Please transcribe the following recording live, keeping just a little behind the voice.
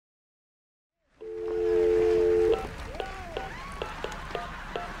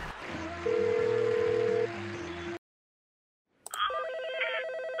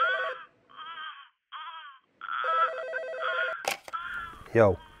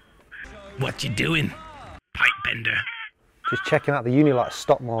Yo. What you doing, pipe bender? Just checking out the Unilight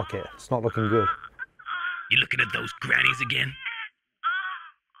stock market. It's not looking good. You looking at those grannies again?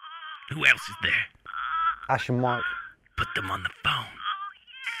 Who else is there? Ash and Mike. Put them on the phone.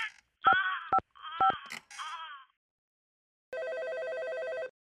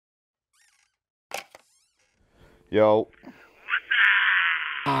 Yo.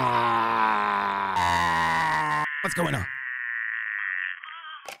 What's going on?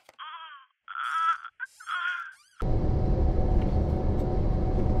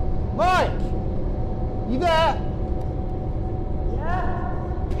 Mike! You there?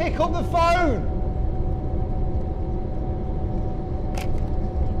 Yeah? Pick up the phone!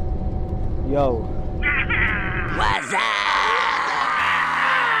 Yo. What's up?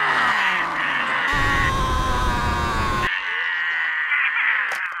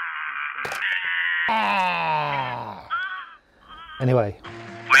 Anyway.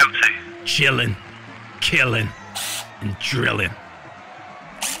 What up to? Chilling, killing, and drilling.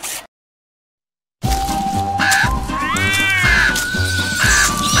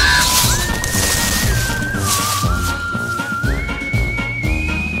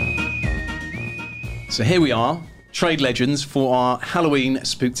 So here we are, Trade Legends, for our Halloween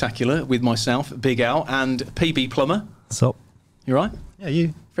Spooktacular with myself, Big Al, and PB Plumber. What's up? You right? Yeah,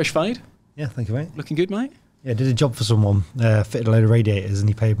 you? Fresh fade? Yeah, thank you, mate. Looking good, mate? Yeah, did a job for someone, fitted a load of radiators, and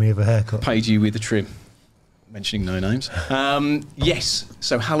he paid me with a haircut. Paid you with a trim. Mentioning no names. Yes,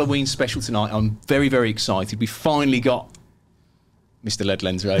 so Halloween special tonight. I'm very, very excited. We finally got Mr. Lead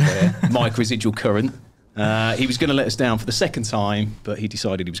Lenser over here, Mike Residual Current. He was going to let us down for the second time, but he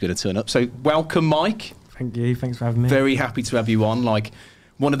decided he was going to turn up. So welcome, Mike. Thank you. Thanks for having me. Very happy to have you on. Like,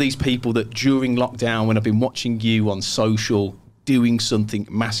 one of these people that during lockdown, when I've been watching you on social, doing something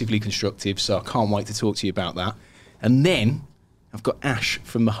massively constructive, so I can't wait to talk to you about that. And then I've got Ash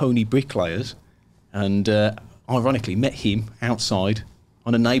from Mahoney Bricklayers, and ironically met him outside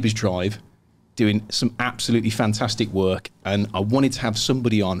on a neighbour's drive doing some absolutely fantastic work, and I wanted to have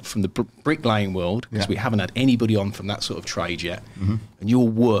somebody on from the bricklaying world, because we haven't had anybody on from that sort of trade yet, and your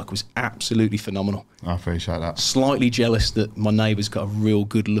work was absolutely phenomenal. I appreciate that. Slightly jealous that my neighbour's got a real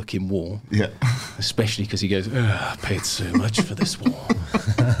good looking wall, especially because he goes, I paid so much for this wall.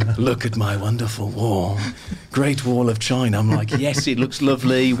 Look at my wonderful wall, Great Wall of China. I'm like, yes, it looks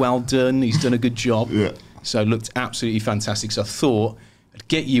lovely, well done, he's done a good job. So it looked absolutely fantastic. So I thought I'd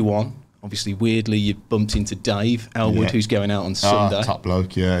get you on. Obviously, weirdly, you bumped into Dave Elwood, who's going out on Sunday. Top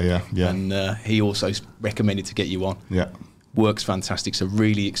bloke, yeah. And he also recommended to get you on. Works fantastic, so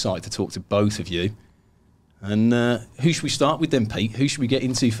really excited to talk to both of you. And who should we start with then, Pete? Who should we get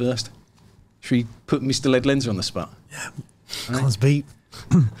into first? Should we put Mr. Lead Lenser on the spot? Yeah, can't beat.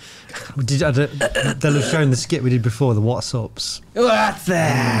 They'll have shown the skit we did before, the WhatsApps. What's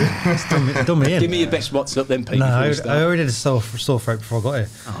that? It's done me in. Give me your best WhatsApp then, Pete. No, I already did a sore throat before I got here.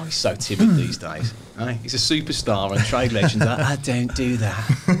 Oh, he's so timid these days. He's a superstar and Trade Legends. I don't do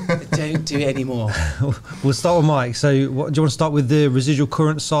that. I don't do it anymore. We'll start with Mike. So, do you want to start with the residual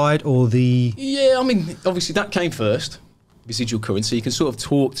current side or the... Yeah, I mean, obviously that came first, residual current. So you can sort of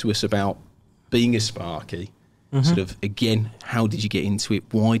talk to us about being a Sparky. Sort of, again, how did you get into it?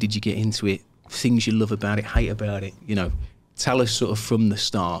 Why did you get into it? Things you love about it, hate about it. You know, tell us sort of from the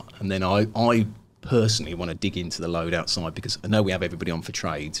start. And then I personally want to dig into the load outside, because I know we have everybody on for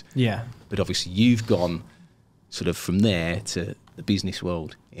trades. Yeah. But obviously you've gone sort of from there to the business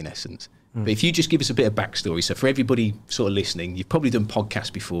world, in essence. But if you just give us a bit of backstory. So for everybody sort of listening, you've probably done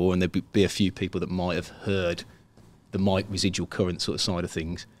podcasts before, and there'd be a few people that might have heard the Mike Residual Current sort of side of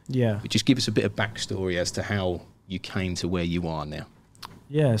things. Yeah. But just give us a bit of backstory as to how you came to where you are now.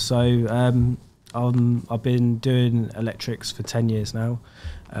 Yeah, so I've been doing electrics for 10 years now.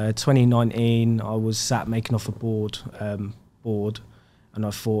 2019, I was sat making off a board, and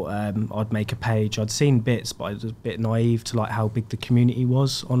I thought I'd make a page. I'd seen bits, but I was a bit naive to like how big the community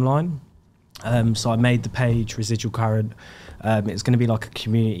was online. So I made the page Residual Current. It's going to be like a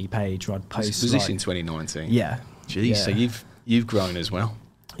community page where I'd post. Was this in 2019? Yeah. Geez, yeah. so you've grown as well.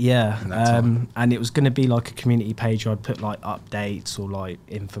 Yeah, and it was going to be like a community page where I'd put like updates or like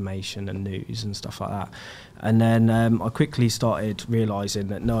information and news and stuff like that. And then I quickly started realising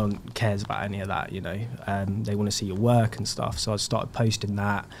that no one cares about any of that, you know. They want to see your work and stuff. So I started posting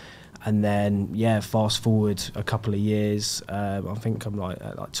that. And then, yeah, fast forward a couple of years, I think I'm like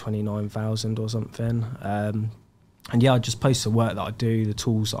at like 29,000 or something. And yeah, I just post the work that I do, the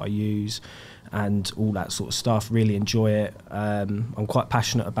tools that I use, and all that sort of stuff. Really enjoy it. I'm quite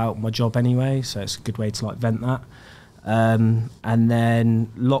passionate about my job anyway, so it's a good way to like vent that. And then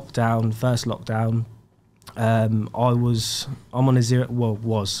first lockdown, I'm on a zero.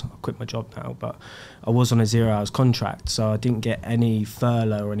 Well, I quit my job now, but I was on a 0 hours contract, so I didn't get any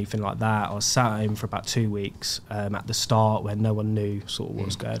furlough or anything like that. I was sat home for about 2 weeks at the start when no one knew sort of what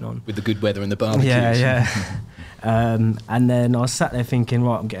was going on With the good weather and the barbecues. Yeah. And then I was sat there thinking,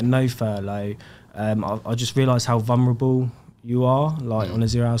 right, I'm getting no furlough. I just realised how vulnerable you are, like on a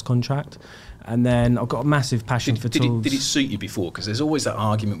 0 hours contract. And then I've got a massive passion for tools. Did it suit you before? Because there's always that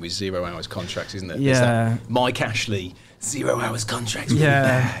argument with 0 hours contracts, isn't there? Yeah. There's that Mike Ashley 0 hours contracts. Really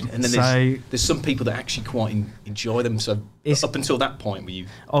bad. And then there's some people that actually quite enjoy them. So up until that point, were you?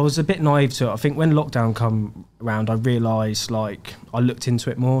 I was a bit naive to it. I think when lockdown come around, I realised, like, I looked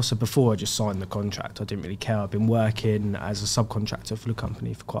into it more. So before I just signed the contract, I didn't really care. I've been working as a subcontractor for the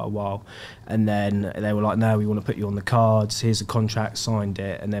company for quite a while. And then they were like, no, we want to put you on the cards. Here's a contract, signed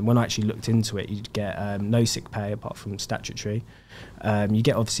it. And then when I actually looked into it, you'd get no sick pay apart from statutory. You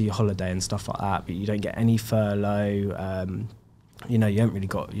get obviously your holiday and stuff like that, but you don't get any furlough. You know, you're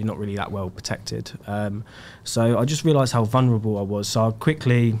not really that well protected. So I just realised how vulnerable I was. So I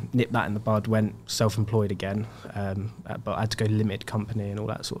quickly nipped that in the bud, went self-employed again, but I had to go limited company and all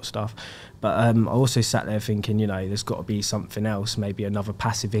that sort of stuff. But I also sat there thinking, you know, there's got to be something else, maybe another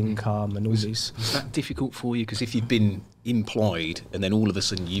passive income and all these. Was that difficult for you? Because if you've been employed and then all of a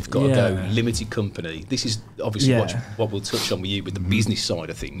sudden you've got to go limited company, this is obviously what we'll touch on with you with the business side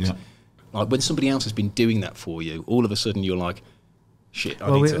of things. Yeah. Like when somebody else has been doing that for you, all of a sudden you're like, shit,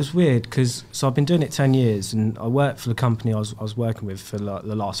 well, it was weird because I've been doing it 10 years and I worked for the company I was working with for like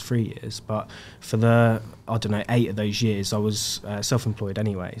the last 3 years, but for the 8 of those years I was self-employed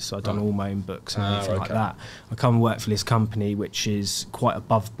anyway, so I'd done all my own books and everything like that. I come and work for this company which is quite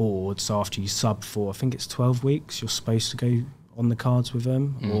above board, so after you sub for I think it's 12 weeks you're supposed to go on the cards with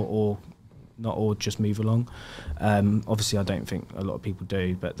them or not, or just move along. Obviously I don't think a lot of people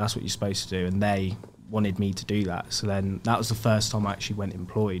do, but that's what you're supposed to do, and they wanted me to do that. So then that was the first time I actually went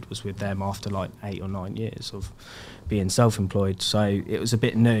employed, was with them after like 8 or 9 years of being self-employed. So it was a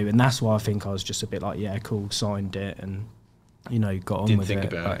bit new, and that's why I think I was just a bit like, yeah, cool, signed it and, you know, got on with it. Didn't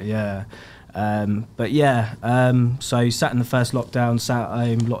think about it. Yeah. So sat in the first lockdown, sat at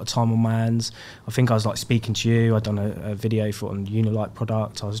home, a lot of time on my hands. I think I was like speaking to you. I'd done a video on Unilite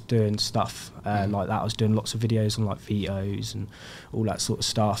product. I was doing stuff like that. I was doing lots of videos on like Veto's and all that sort of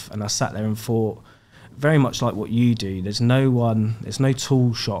stuff. And I sat there and thought, very much like what you do, there's no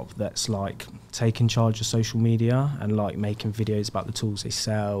tool shop that's like taking charge of social media and like making videos about the tools they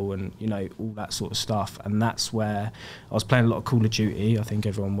sell and, you know, all that sort of stuff. And that's where I was playing a lot of Call of Duty, I think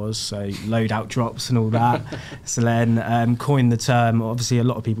everyone was, so loadout drops and all that. So then coined the term, obviously a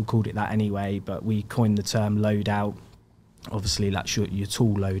lot of people called it that anyway, but we coined the term loadout. Obviously that's your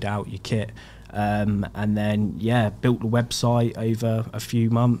tool loadout, your kit. And then built the website over a few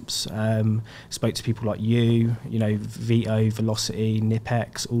months, spoke to people like you know, Veto, Velocity,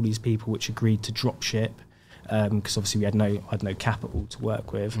 Nipex, all these people which agreed to drop ship, because obviously I had no capital to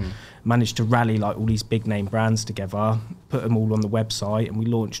work with. Managed to rally like all these big name brands together, put them all on the website, and we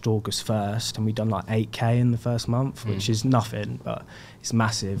launched August 1st, and we done like 8k in the first month, which is nothing, but it's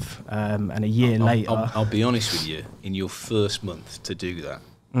massive. And a year later, I'll be honest with you, in your first month to do that,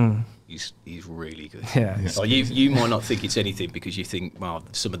 he's really good. Yeah. Like you might not think it's anything because you think, well,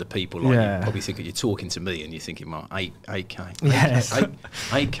 some of the people like you probably think that you're talking to me and you're thinking, well, 8k.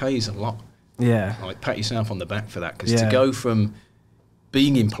 8k is a lot. Yeah. Like pat yourself on the back for that, because to go from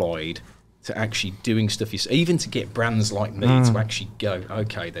being employed to actually doing stuff, even to get brands like me to actually go,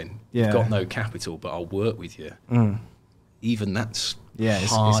 okay, then you've got no capital, but I'll work with you. Even that's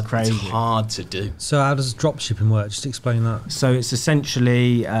hard. It's crazy. It's hard to do. So how does dropshipping work? Just explain that. So it's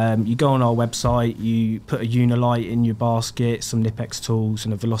essentially you go on our website, you put a Unilite in your basket, some Nipex tools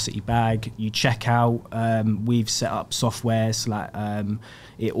and a Velocity bag. You check out. We've set up software so that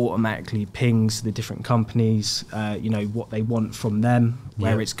it automatically pings the different companies, you know, what they want from them,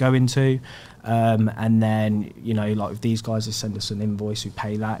 where it's going to. And then, you know, like if these guys, they send us an invoice, we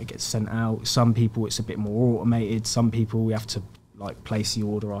pay that, it gets sent out. Some people it's a bit more automated. Some people we have to like place the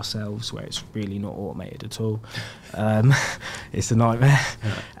order ourselves, where it's really not automated at all. It's a nightmare.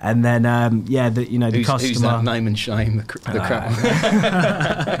 And then the customer. Who's that? Name and shame. The crap.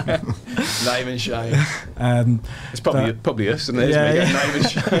 Name and shame. It's probably us, and there's me. Name and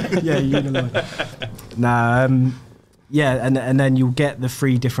shame. Yeah, Unilite. And then you'll get the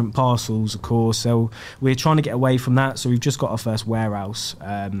 3 different parcels, of course. So we're trying to get away from that. So we've just got our first warehouse.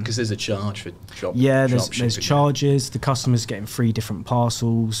 Because there's a charge for drop. Yeah, there's charges. The customer's getting 3 different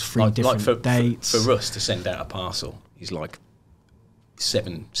parcels, 3 different dates. For us to send out a parcel is like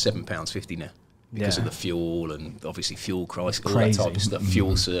 £7.50 now. because Yeah. of the fuel and obviously fuel crisis, all that Crazy. type of stuff,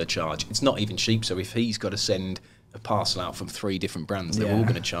 fuel surcharge. It's not even cheap. So if he's got to send a parcel out from 3 different brands, they're all Yeah.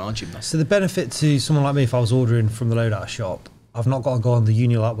 going to charge him. So the benefit to someone like me, if I was ordering from the Loadout shop, I've not got to go on the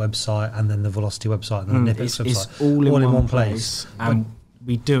Unilight website and then the Velocity website and the Nipex website. It's all in one place. And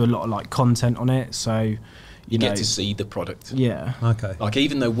we do a lot of like content on it, so You know, get to see the product. Yeah. Okay. Like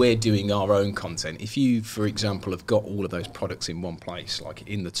even though we're doing our own content, if you, for example, have got all of those products in one place, like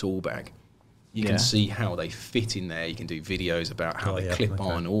in the tool bag, you Yeah. can see how they fit in there. You can do videos about how they clip okay.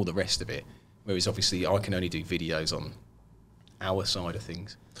 on, all the rest of it. Whereas obviously I can only do videos on our side of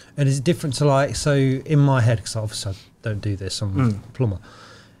things. And is it different to like, so in my head, because obviously I don't do this, I'm a plumber.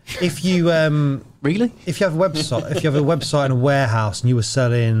 If you Really? if you have a website, if you have a website and a warehouse and you were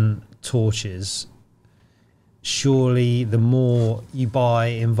selling torches, surely the more you buy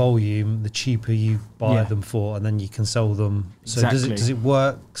in volume, the cheaper you buy Yeah. them for, and then you can sell them. So Exactly. does it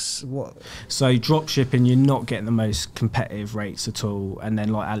work? What? So drop shipping, you're not getting the most competitive rates at all, and then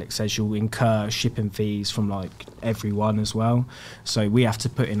like Alex says, you'll incur shipping fees from like everyone as well. So we have to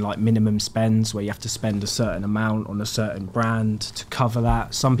put in like minimum spends where you have to spend a certain amount on a certain brand to cover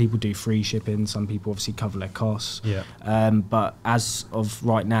that. Some people do free shipping, some people obviously cover their costs. Yeah. But as of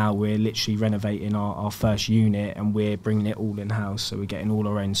right now, we're literally renovating our first unit and we're bringing it all in house. So we're getting all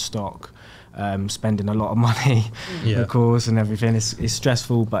our own stock. Spending a lot of money, Yeah. of course, and everything. It's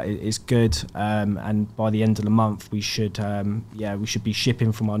stressful, but it's good. And by the end of the month, we should be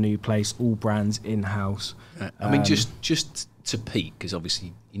shipping from our new place, all brands in house. I mean, just to peak, because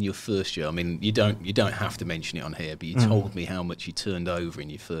obviously in your first year, I mean, you don't have to mention it on here, but you told me how much you turned over in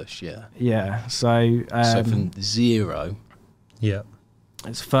your first year. Yeah. So So from 0, Yeah.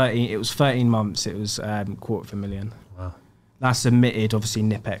 it's 13. It was 13 months. It was $250,000. Wow. That's admitted, obviously,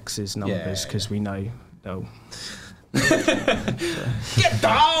 Nipex's numbers Yeah, because we know they'll. Get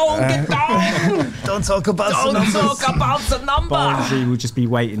down! Don't talk about the Don't numbers. talk about the number! Barnsley will just be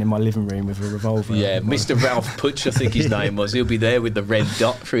waiting in my living room with a revolver. yeah, Mr. Ralph Putch, I think his name was. He'll be there with the red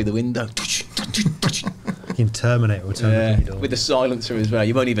dot through the window. You can terminate or terminate. Yeah, with a silencer as well.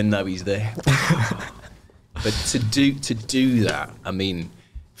 You won't even know he's there. But to do that, I mean,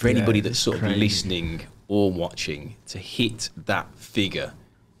 for anybody Yeah, that's sort of crazy. listening or watching, to hit that figure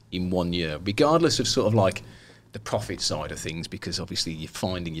in 1 year, regardless of sort of like the profit side of things, because obviously you're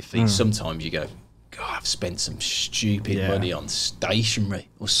finding your feet. Sometimes you go, God, I've spent some stupid Yeah. money on stationery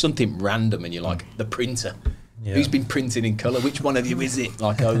or something random, and you're like, the printer. Yeah. Who's been printing in colour? Which one of you is it?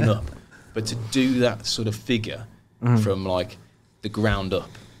 Like, own up. But to do that sort of figure from like the ground up,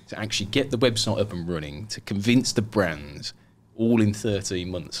 to actually get the website up and running, to convince the brands, all in 13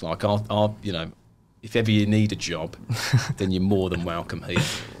 months. Like, I'll you know, if ever you need a job, then you're more than welcome here.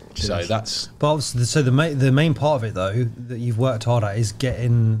 So that's But obviously, so the main part of it though that you've worked hard at is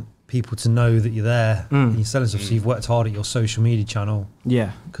getting people to know that you're there and you're selling stuff. So you've worked hard at your social media channel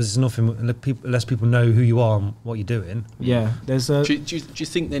Yeah. because it's nothing unless people know who you are and what you're doing. Yeah. There's a. do you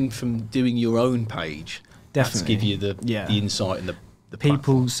think then from doing your own page, that's Definitely. give you the insight and the People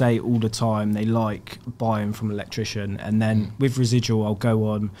platform? say all the time they like buying from an electrician, and then with Residual I'll go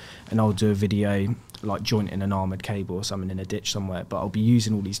on and I'll do a video like jointing an armoured cable or something in a ditch somewhere, but I'll be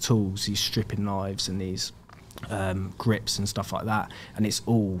using all these tools, these stripping knives and these grips and stuff like that, and it's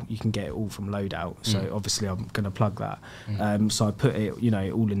all, you can get it all from Loadout, so obviously I'm going to plug that. So I put it, you know,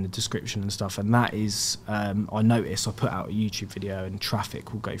 all in the description and stuff, and that is I notice I put out a YouTube video and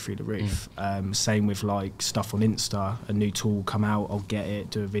traffic will go through the roof. Same with like stuff on Insta, a new tool will come out, I'll get it,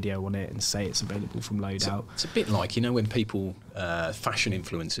 do a video on it and say it's available from Loadout. It's a bit like, you know, when people, fashion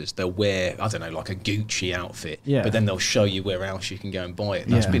influencers, they'll wear, I don't know, like a Gucci outfit, Yeah. but then they'll show you where else you can go and buy it.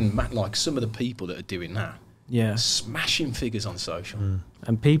 That's Yeah. been like some of the people that are doing that, Yeah. smashing figures on social.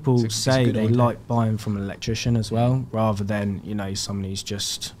 And people It's a say good they idea. like buying from an electrician as well, rather than, you know, someone who's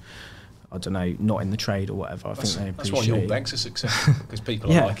just, I don't know, not in the trade or whatever. I think they That's why appreciate your it. bags are successful, because people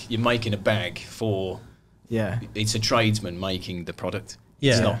Yeah. are like, you're making a bag for, Yeah. it's a tradesman making the product.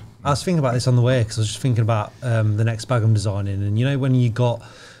 Yeah, It's not. I was thinking about this on the way because I was just thinking about the next bag I'm designing, and you know when you got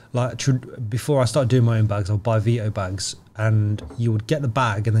like before I started doing my own bags, I'll buy Vito bags, and you would get the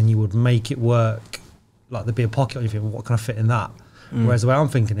bag and then you would make it work. Like there'd be a pocket on you, think, what can I fit in that? Whereas the way I'm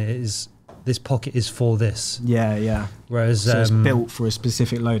thinking it is, this pocket is for this. Yeah, yeah. Whereas So it's built for a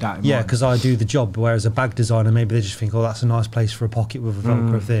specific loadout in yeah, mind. because I do the job. Whereas a bag designer, maybe they just think, oh, that's a nice place for a pocket with a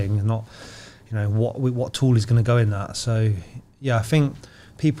Velcro thing, and not, you know, what tool is going to go in that. So yeah, I think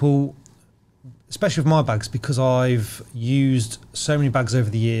people, especially with my bags, because I've used so many bags over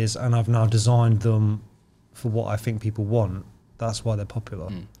the years and I've now designed them for what I think people want. That's why they're popular.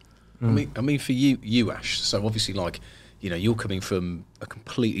 I mean, for you, Ash. So obviously, like, you know, you're coming from a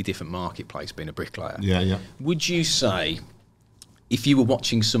completely different marketplace, being a bricklayer. Yeah. Would you say, if you were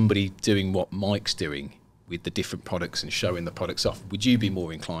watching somebody doing what Mike's doing with the different products and showing the products off, would you be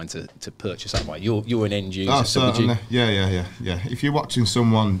more inclined to purchase that way? You're an end user. Oh, so would certainly. you? Yeah. If you're watching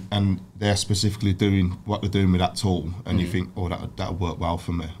someone and they're specifically doing what they're doing with that tool, and you think, oh, that'll work well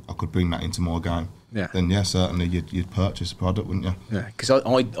for me, I could bring that into my game. Yeah. Then yeah, certainly you'd purchase a product, wouldn't you? Yeah, because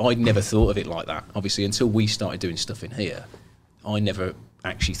I'd never thought of it like that. Obviously, until we started doing stuff in here, I never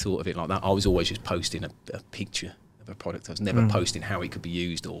actually thought of it like that. I was always just posting a picture of a product. I was never posting how it could be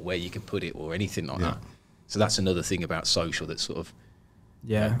used or where you could put it or anything like that. So that's another thing about social that's sort of...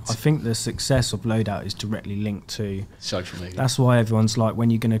 Yeah, I think the success of Loadout is directly linked to social media. That's why everyone's like,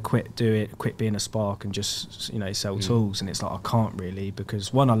 when you're going to quit being a Spark and just, you know, sell tools. And it's like, I can't really,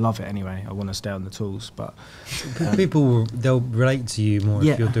 because one, I love it anyway. I want to stay on the tools, but people, they'll relate to you more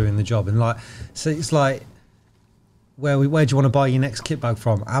if you're doing the job. And like, so it's like, where do you want to buy your next kit bag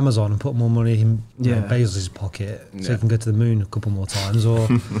from? Amazon, and put more money in Bezos' pocket so you can go to the moon a couple more times, or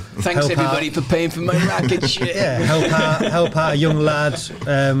thanks everybody for paying for my racket shit. Yeah, help out a young lad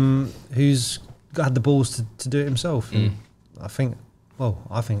who's had the balls to do it himself. I think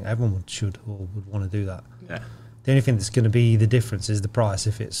everyone would want to do that. Yeah. The only thing that's going to be the difference is the price.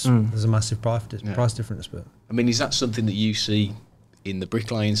 If it's there's a massive price difference, but I mean, is that something that you see in the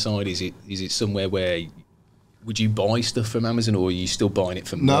bricklaying side? Is it somewhere where would you buy stuff from Amazon, or are you still buying it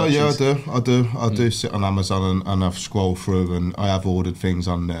from merchants? Yeah, I do sit on Amazon and I've scrolled through and I have ordered things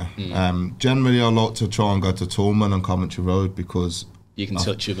on there. Generally, I like to try and go to Toolman on Coventry Road because you can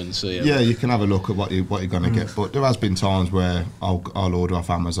touch them and see. Yeah, you can have a look at what you're going to get. But there has been times where I'll order off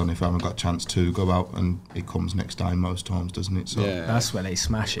Amazon if I haven't got a chance to go out, and it comes next day most times, doesn't it? So that's where they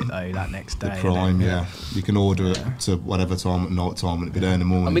smash it though. That next day. The Prime, you can order it to whatever time at night time, and it'll be there in the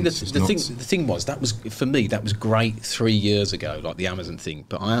morning. I mean, the thing was that was for me that was great 3 years ago, like the Amazon thing.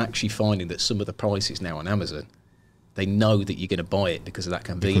 But I'm actually finding that some of the prices now on Amazon, they know that you're going to buy it because of that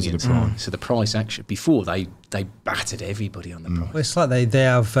convenience. Because of the price. So the price actually, before they battered everybody on the price. Well, it's like they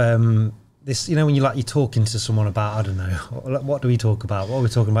have this, you know, when you're talking to someone about, I don't know, what do we talk about? What were we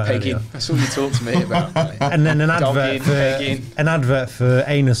talking about pegging. earlier? That's all you talk to me about. And then an advert for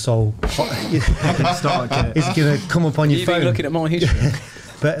Anusol is going to come up on your You've phone. been looking at my history.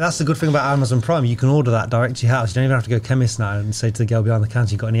 But that's the good thing about Amazon Prime. You can order that direct to your house. You don't even have to go chemist now and say to the girl behind the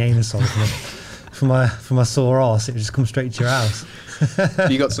counter, "You got any Anusol for my sore arse?" It would just come straight to your house.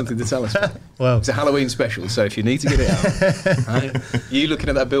 You got something to tell us? Well, it's a Halloween special, so if you need to get it out, you looking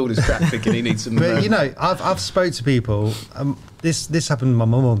at that builder's crap thinking he needs some. But you know, I've spoke to people. This happened to my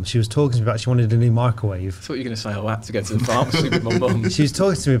mum. She was talking to me about she wanted a new microwave. I thought you were going to say I had to go to the pharmacy with my mum. She was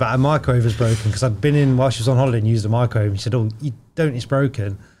talking to me about a microwave was broken because I'd been in while she was on holiday and used a microwave. And she said, "Oh, you don't. It's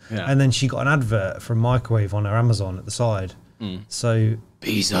broken." Yeah. And then she got an advert for a microwave on her Amazon at the side. So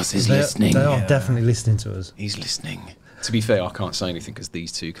Bezos is listening. They are definitely listening to us. He's listening. To be fair, I can't say anything because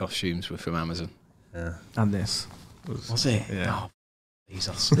these two costumes were from Amazon. Yeah. And this. Was it? Yeah. Oh,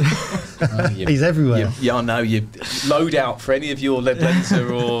 Bezos. He's everywhere. I know. You load out for any of your Leblenta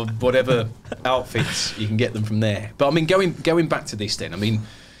or whatever outfits, you can get them from there. But I mean, going back to this then, I mean,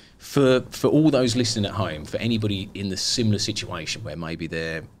 for all those listening at home, for anybody in the similar situation where maybe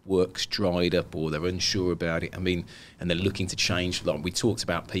their work's dried up or they're unsure about it, I mean, and they're looking to change, like we talked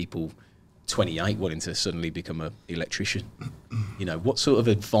about people 28 wanting to suddenly become an electrician. You know, what sort of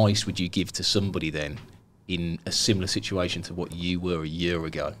advice would you give to somebody then in a similar situation to what you were a year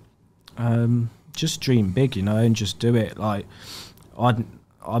ago? Just dream big, you know, and just do it. Like,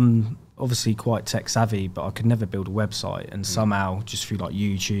 I'm obviously quite tech savvy, but I could never build a website, and somehow just through like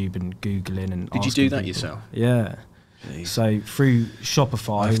YouTube and Googling and did you do that yourself? Yeah. Jeez. So through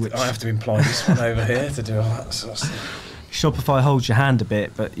Shopify, I have to employ this one over here to do all that sort of stuff. Shopify holds your hand a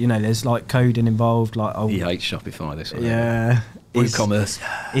bit, but you know, there's like coding involved. Like, he hates Shopify. This one. Yeah, WooCommerce.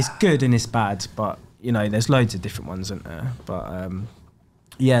 It's good and it's bad, but you know, there's loads of different ones, isn't there? But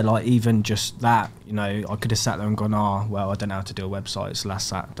yeah, like even just that, you know, I could have sat there and gone, well, I don't know how to do a website. It's the last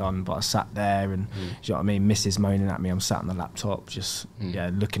sat done, but I sat there and, do you know what I mean? Mrs. moaning at me. I'm sat on the laptop, just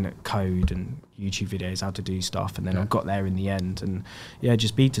looking at code and YouTube videos, how to do stuff, and then I got there in the end. And yeah,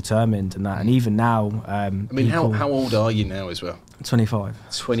 just be determined and that. And even now, I mean, how old are you now as well?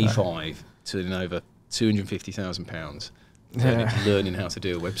 25. 25 to over £250,000. Learning how to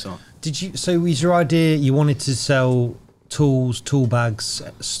do a website. So was your idea you wanted to sell tools, tool bags,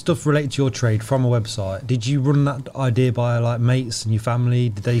 stuff related to your trade from a website. Did you run that idea by like mates and your family?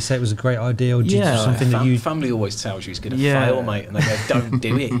 Did they say it was a great idea, or did you do something that you? Family always tells you it's going to fail, mate, and they go, "Don't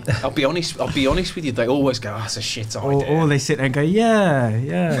do it." I'll be honest with you. They always go, "Oh, it's a shit idea." Or they sit there and go, yeah.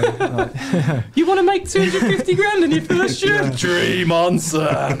 You want to make 250 grand in your first year? Dream on,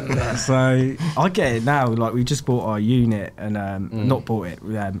 son. So I get it now. Like we just bought our unit and not bought it,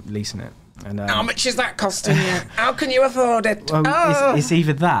 leasing it. And, how much is that costing you? How can you afford it? Well, it's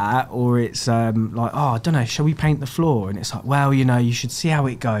either that or it's like, I don't know, shall we paint the floor? And it's like, well, you should see how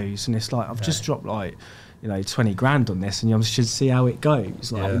it goes. And it's like, I've just dropped like, 20 grand on this, and you should see how it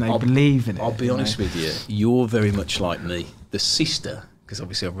goes. Like, believe in it. I'll be honest with you, you're very much like me. The sister, because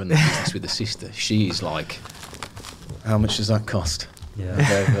obviously I run the business with the sister, she's like, how much does that cost?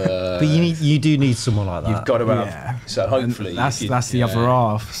 Yeah. But you do need someone like that. You've got to have. So hopefully, that's the other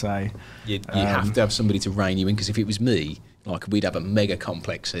half. So you have to have somebody to rein you in. Because if it was me, like we'd have a mega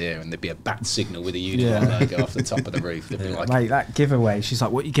complex here, and there'd be a bat signal with a Unilite logo off the top of the roof. They'd be like, mate, that giveaway. She's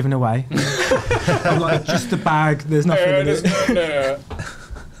like, what are you giving away? I'm like, just a bag. There's nothing in it.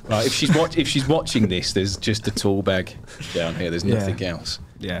 Right, if she's watching this, there's just a tool bag down here. There's nothing else.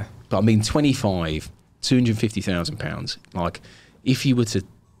 Yeah. But I mean, £250,000. Like, if you were to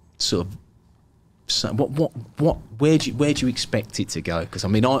sort of, where do you expect it to go? Because I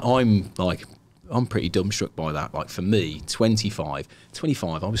mean, I'm pretty dumbstruck by that. Like for me, 25,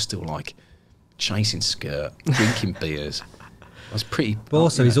 I was still like chasing skirt, drinking beers. I was pretty. But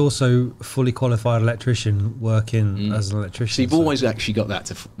also, he's also a fully qualified electrician working as an electrician. So you've always actually got that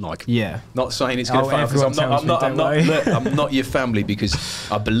to like. Yeah. Not saying it's going to fail because I'm not your family,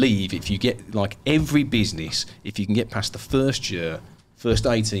 because I believe if you get like every business, if you can get past the first year, first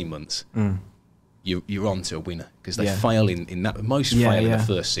 18 months, you're on to a winner, because they fail in that. Most fail in the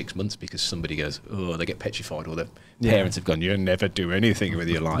first 6 months because somebody goes, they get petrified, or their parents have gone, you'll never do anything with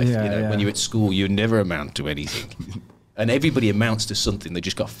your life. When you're at school, you never amount to anything. And everybody amounts to something. They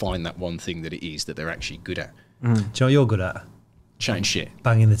just got to find that one thing that it is that they're actually good at. Do you know what you're good at? Chatting shit.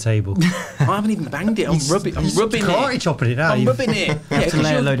 Banging the table. I haven't even banged it. I'm rubbing karate it. chopping it now. I'm rubbing it. Yeah,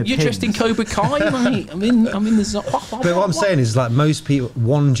 because you're dressed in Cobra Kai, mate. I'm in the. But what I'm saying is, like, most people,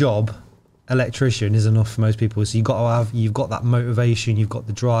 one job, electrician, is enough for most people. So you've got that motivation, you've got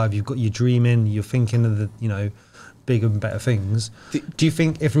the drive, you've got your dreaming, you're thinking of the bigger and better things. Do you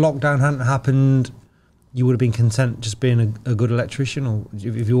think if lockdown hadn't happened, you would have been content just being a good electrician, or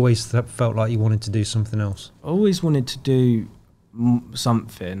have you always felt like you wanted to do something else? I always wanted to do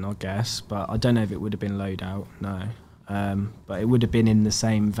something, I guess, but I don't know if it would have been load out, no. But it would have been in the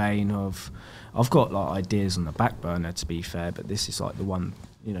same vein of, I've got like ideas on the back burner, to be fair, but this is like the one,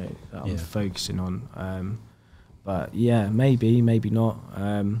 that I'm focusing on. But yeah, maybe not.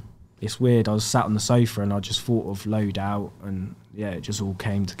 It's weird, I was sat on the sofa and I just thought of load out, and it just all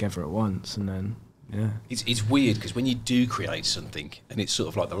came together at once, and then It's weird, because when you do create something, and it's sort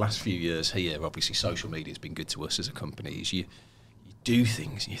of like the last few years here, obviously social media has been good to us as a company, is you do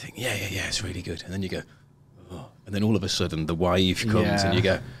things and you think, it's really good, and then you go, and then all of a sudden the wave comes and you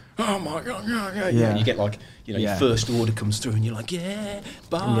go, oh my god, and you get like, your first order comes through and you're like,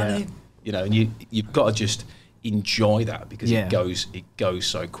 bye, and you've got to just enjoy that, because it goes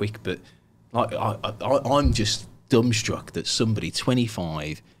so quick. But like I'm just dumbstruck that somebody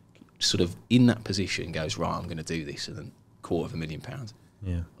 25 sort of in that position goes, right, I'm going to do this, and then £250,000.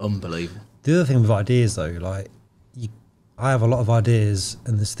 Yeah, unbelievable. The other thing with ideas though, like I have a lot of ideas,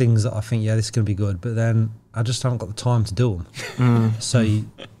 and there's things that I think, this is going to be good, but then I just haven't got the time to do them. So you've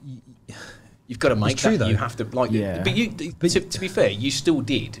got to make that. Though. You have to but to be fair, you still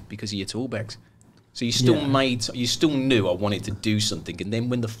did because of your tool bags. So you still you still knew I wanted to do something, and then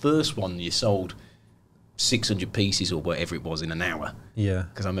when the first one you sold 600 pieces or whatever it was in an hour. Yeah.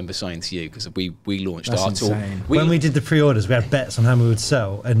 Because I remember saying to you, because we launched our tool. When we did the pre-orders, we had bets on how we would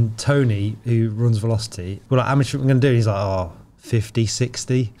sell, and Tony, who runs Velocity, we're like, how much are we going to do? And he's like, 50,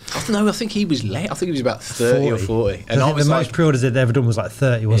 60. No, I think he was late. I think he was about 30 or 40. And I was the most pre-orders they'd ever done was like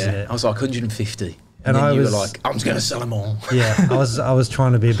 30, wasn't it? I was like 150. And then you were like, I'm just going to sell them all. Yeah, I was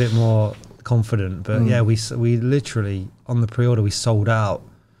trying to be a bit more confident, but we literally, on the pre-order, we sold out.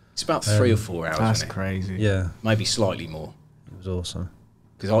 It's about 3 or 4 hours. That's crazy. Yeah. Maybe slightly more. It was awesome.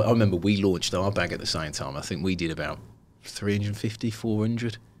 Because I remember we launched our bag at the same time. I think we did about 350,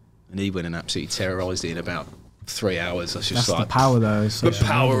 400. And he went and absolutely terrorised it in about 3 hours. That's just the power, though. The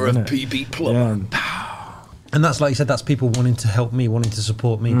power of PB Plumber. Yeah. And that's, like you said, that's people wanting to help me, wanting to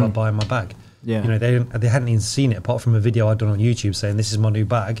support me by buying my bag. Yeah. They hadn't even seen it, apart from a video I'd done on YouTube saying, this is my new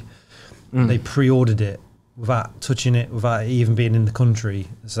bag. They pre-ordered it without touching it, without it even being in the country.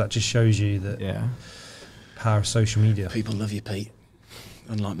 So that just shows you that Power of social media. People love you, Pete.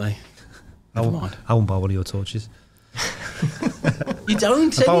 Unlike me. I Never won't, mind. I won't buy one of your torches. You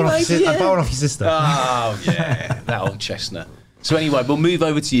don't I buy one anyway, off do your, you? I buy one off your sister. Oh, yeah. That old chestnut. So anyway, we'll move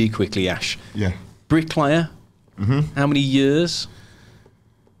over to you quickly, Ash. Yeah. Bricklayer. How many years?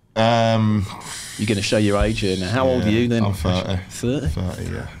 You're going to show your age here now. How old are you then? I'm 30. 30? 30,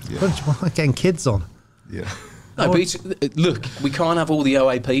 yeah. What, getting kids on. Yeah. No, but look, we can't have all the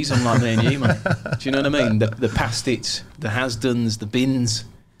OAPs on like me and you, mate. Do you know what I mean? The past-its, the has-dones, the bins.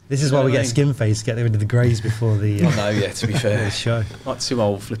 This is why we get skin face, get rid of the greys before the I know, yeah, to be fair. show. Like two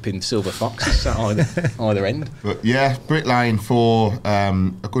old flipping silver foxes sat either end. But yeah, bricklaying for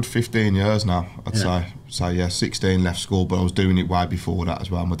a good 15 years now, I'd say. So yeah, 16 left school, but I was doing it way before that as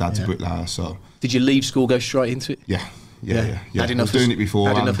well. My dad's a bricklayer, so. Did you leave school, go straight into it? Yeah. Had I was doing it before,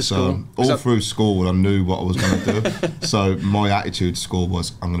 had enough of school? all through school I knew what I was going to do. So my attitude to school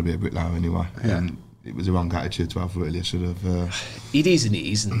was, I'm going to be a bricklayer anyway. Yeah. And it was the wrong attitude to have, really. I should have. It is and it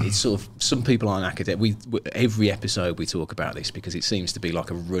isn't. It's sort of, some people aren't academic. Every episode we talk about this because it seems to be like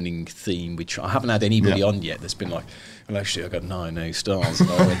a running theme. I haven't had anybody on yet that's been like, well, actually I got 9 A stars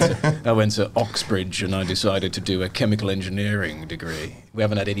and I went to Oxbridge and I decided to do a chemical engineering degree. We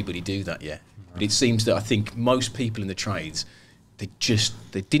haven't had anybody do that yet. But it seems that I think most people in the trades, they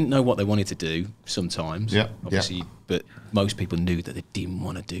didn't know what they wanted to do sometimes, obviously, but most people knew that they didn't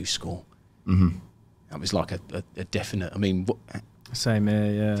want to do school. Mm-hmm. That was like a definite. I mean, Same here,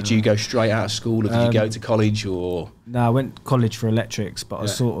 yeah. Did you go straight out of school, or did you go to college, or? No, I went to college for electrics, but I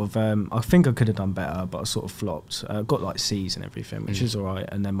sort of, I think I could have done better, but I sort of flopped. Got like C's and everything, which is all right.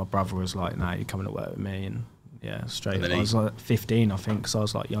 And then my brother was like, "No, you're coming to work with me," and straight. I was like 15, I think, because I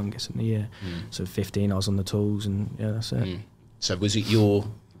was like youngest in the year. So 15, I was on the tools, and that's it. So was it your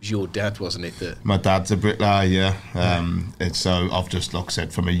dad, wasn't it? That my dad's a bricklayer, and so I've just, like I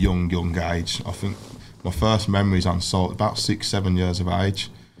said, from a young age. I think my first memories on site about 6-7 years of age.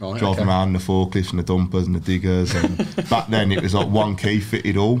 Right, driving around the forklifts and the dumpers and the diggers, and back then it was like one key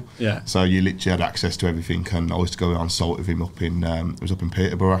fitted all. Yeah. So you literally had access to everything, and I used to go on site with him up in it was up in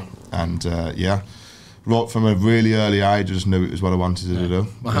Peterborough, and right from a really early age, I just knew it was what I wanted to do.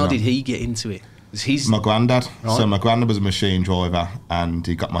 Well, how did he get into it? Was his my granddad? Right. So my granddad was a machine driver, and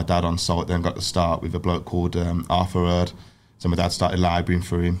he got my dad on site. Then got to start with a bloke called Arthur Hurd. So my dad started labouring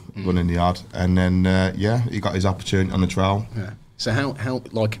for him, running the yard, and then he got his opportunity on the trail. Yeah. So how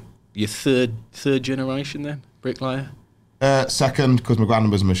like your third generation then bricklayer? Second, because my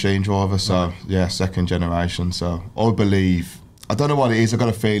granddad was a machine driver. So second generation. So I believe, I don't know what it is. I got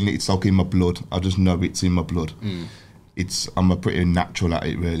a feeling it's like in my blood. I just know it's in my blood. I'm a pretty natural at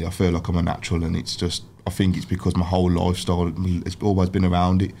it, really. I feel like I'm a natural, and it's just, I think it's because my whole lifestyle, it's always been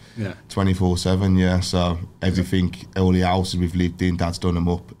around it. 24/7, so everything, all the houses we've lived in, Dad's done them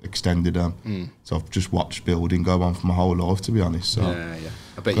up, extended them. So I've just watched building go on for my whole life, to be honest. So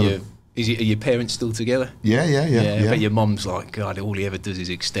I bet you. Are your parents still together? Yeah. I bet your mum's like, God, all he ever does is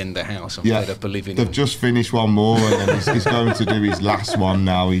extend the house. I'm fed up of living. They've just finished one more, and then he's going to do his last one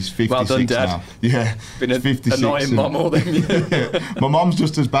now. He's 56 well done, Dad. now. Yeah, been 56. Annoying mum more than you. My mum's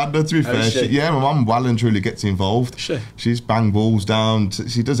just as bad, though, to be fair. My mum well and truly gets involved. She's bang balls down.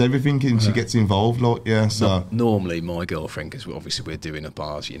 She does everything, and she gets involved. So normally my girlfriend, because obviously we're doing a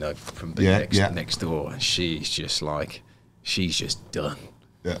bars, from being next door, and she's just done.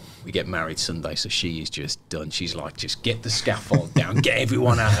 Yeah. We get married Sunday, so she is just done. She's like, just get the scaffold down, get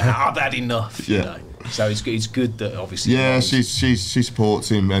everyone out. I've had enough. So it's good that obviously. Yeah, she supports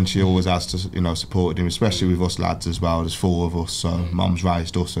him, and she always has to, supported him, especially with us lads as well. There's 4 of us, so Mum's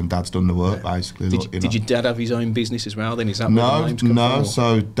raised us, and Dad's done the work basically. Did your dad have his own business as well? Then is that where the names come from?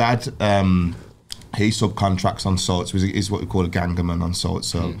 So Dad, he subcontracts on sites. He's what we call a gangerman on site.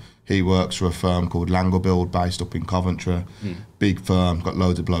 So. He works for a firm called Langlebuild, based up in Coventry. Big firm, got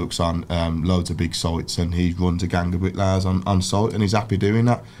loads of blokes on, loads of big sites, and he runs a gang of bricklayers on site, and he's happy doing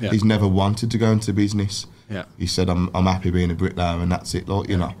that. He's never wanted to go into business. He said, I'm happy being a bricklayer, and that's it,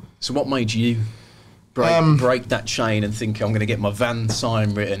 So what made you break that chain and think, I'm going to get my van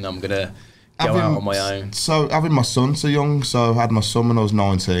sign written, I'm going to go out on my own? So having my son so young, so I had my son when I was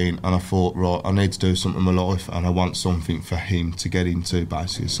 19, and I thought, right, I need to do something in my life, and I want something for him to get into,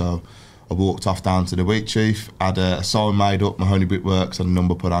 basically. So I walked off down to the Wheatsheaf, had a sign made up, Mahoney Brickworks, and a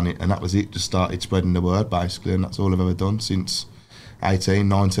number put on it, and that was it. Just started spreading the word, basically, and that's all I've ever done since 18,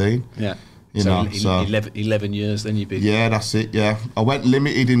 19. So 11 years then you've been... Yeah, that's it, I went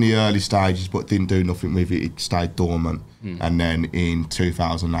limited in the early stages, but didn't do nothing with it. It stayed dormant. And then in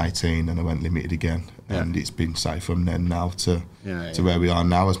 2018, and I went limited again. And it's been safe from then now to where we are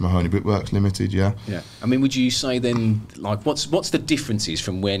now as Mahoney Brickworks Limited, I mean, would you say then, like, what's the differences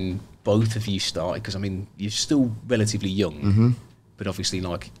from when both of you started? Because I mean, you're still relatively young, but obviously,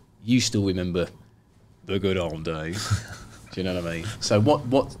 like, you still remember the good old days. Do you know what I mean? So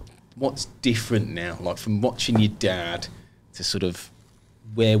what's different now? Like, from watching your dad to sort of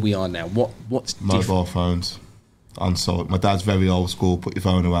where we are now. What's Mobile phones on site. My dad's very old school. Put your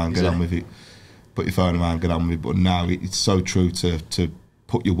phone around, get on with it. Put your phone around, get on with it. But now it's so true to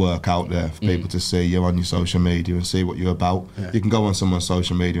put your work out there for people to see. You're on your social media and see what you're about. Yeah. You can go on someone's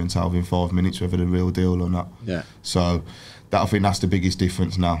social media and tell within 5 minutes whether they're the real deal or not. Yeah. So I think that's the biggest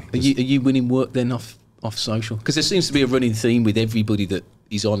difference now. Are you winning work then off social? Because there seems to be a running theme with everybody that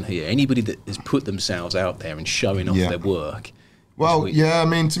is on here. Anybody that has put themselves out there and showing off their work. Well, yeah, I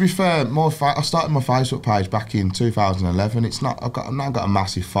mean, to be fair, I started my Facebook page back in 2011. I've now got a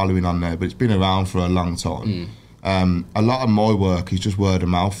massive following on there, but it's been around for a long time. A lot of my work is just word of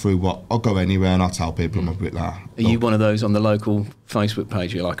mouth through what I'll go anywhere and I'll tell people I'm a bricklayer. Are you one of those on the local Facebook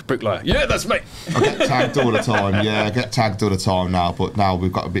page? You're like, a bricklayer? Yeah, that's me. I get tagged all the time. Yeah, I get tagged all the time now. But now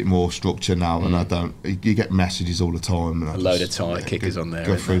we've got a bit more structure now, and I don't. You get messages all the time. And A load of tire kickers on there.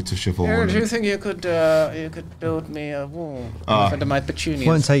 Go isn't through there? to Siobhan. Do you think you could build me a wall under my petunias?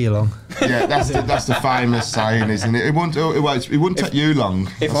 Won't take you long. Yeah, that's the famous saying, isn't it? It wouldn't take you long.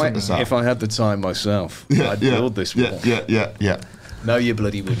 If I had the time myself, I'd build this wall. Yeah. No, you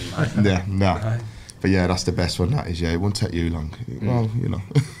bloody wouldn't, mate. Yeah, no. But yeah, that's the best one. That is, it won't take you long. Well, you know.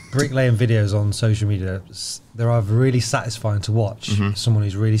 Bricklaying videos on social media, they're either really satisfying to watch, someone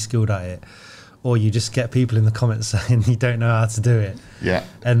who's really skilled at it, or you just get people in the comments saying you don't know how to do it. Yeah.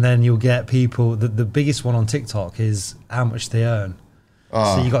 And then you'll get people, the biggest one on TikTok is how much they earn.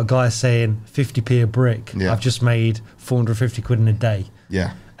 So you got guys saying 50p a brick, Yeah. I've just made 450 quid in a day.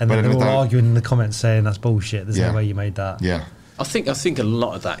 Yeah. And then But they're all arguing in the comments saying that's bullshit, there's Yeah. no way you made that. Yeah. I think a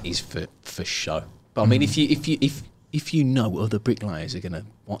lot of that is for show. But I mean, if you know other bricklayers are going to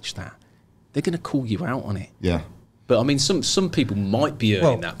watch that, they're going to call you out on it. Yeah. But I mean, some people might be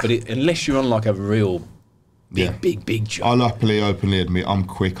earning that, but unless you're on like a real big job. I'll happily openly admit I'm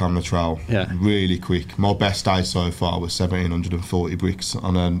quick on the trowel. Yeah. Really quick. My best day so far was 1,740 bricks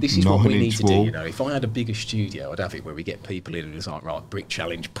on a This is what we need 9-inch to do, wall. you know. If I had a bigger studio, I'd have it where we get people in and it's like, right, brick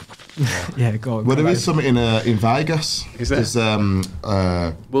challenge. Yeah, go on. Well, there is something in Vegas. Is there?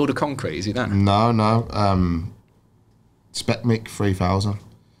 There's, World of Concrete, is it that? no, Specmic 3000.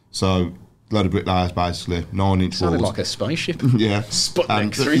 So, a load of bricklayers basically, 9-inch Sounded walls. like a spaceship. Yeah.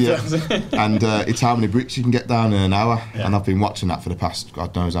 Sputnik 3000. And it's how many bricks you can get down in an hour. Yeah. And I've been watching that for the past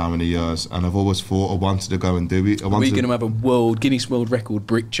God knows how many years. And I've always thought I wanted to go and do it. Are we going to have a Guinness World Record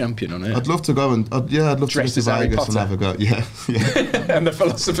brick champion on it? I'd love to go and I'd love to go Dressed to as Harry Vegas and Potter. have a go. Yeah. And the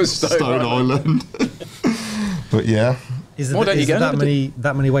Philosopher's Stone. Stone Island. But yeah. Why don't you go?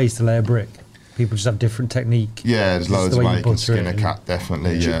 That many ways to lay a brick? People just have different technique. Yeah, there's This is loads the of way ways you you can butter skin it a and- cat,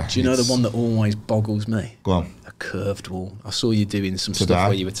 definitely, yeah. Do you know the one that always boggles me? Go on. A curved wall. I saw you doing some Today? stuff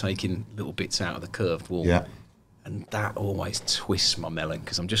where you were taking little bits out of the curved wall. Yeah. And that always twists my melon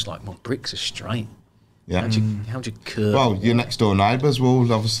because I'm just like, my bricks are straight. Yeah. How'd you curve? Well, your next door neighbours,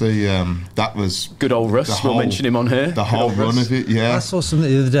 well, obviously, that was Good old Russ, the we'll mention him on here. The Good whole old run Russ. of it, yeah. I saw something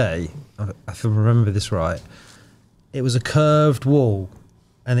the other day. If I remember this right, it was a curved wall,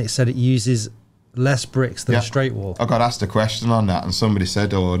 and it said it uses less bricks than Yeah. a straight wall. I got asked a question on that, and somebody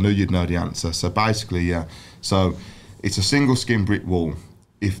said, "Oh, I knew you'd know the answer." So basically, yeah. So it's a single skin brick wall.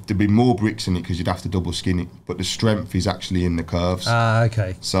 If there'd be more bricks in it, because you'd have to double skin it, but the strength is actually in the curves. Ah,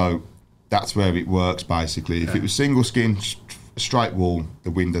 okay. So that's where it works basically. If it was single skin, straight wall,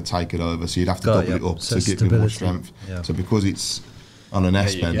 the wind would take it over. So you'd have to Got it, double yeah. it up So to get a bit more stability. strength. Yeah. So because it's on an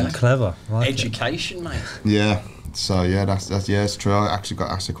S you go. bend, Clever. I like it. Education, mate. yeah. So yeah, that's yeah, it's true. I actually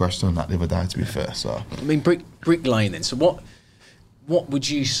got asked a question on that the other day. To be fair, so I mean, bricklaying then. So what would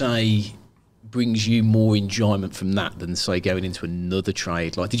you say brings you more enjoyment from that than, say, going into another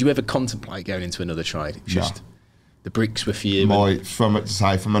trade? Like, did you ever contemplate going into another trade? It was No. just the bricks were for you. from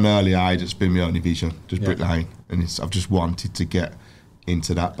an early age, it's been my only vision, just bricklaying, and I've just wanted to get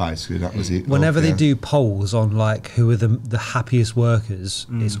into that. Basically, that was it. Whenever they Yeah. do polls on like who are the happiest workers,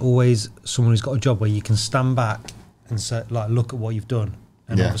 it's always someone who's got a job where you can stand back and say, like, look at what you've done,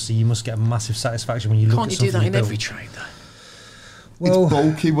 and Yeah. obviously you must get a massive satisfaction when you look Can't at you do something that in built. every trade, though? Well, It's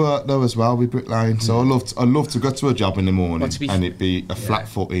bulky work though as well with bricklaying. So I love to go to a job in the morning Well, to be and it be a flat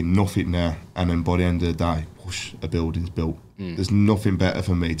footing, nothing there, and then by the end of the day, whoosh, a building's built. There's nothing better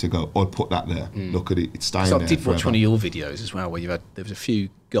for me to go, I'll put that there. Look at it, it's staying So there I did watch forever. one of your videos as well, where there was a few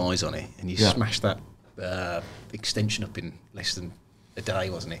guys on it, and you Yeah. smashed that extension up in less than a day,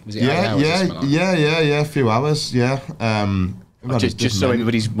 wasn't it? Was it 8 hours or something like that? Yeah, a few hours, yeah. Just so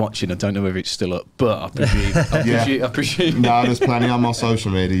anybody's watching, I don't know whether it's still up, but I presume. No, there's plenty on my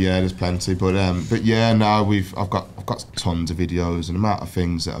social media. Yeah, there's plenty. But yeah, no, I've got tons of videos and the amount of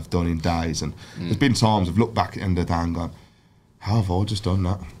things that I've done in days. And there's been times I've looked back at the end of the day and gone, how have I just done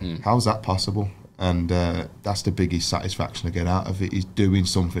that? How is that possible? And that's the biggest satisfaction I get out of it, is doing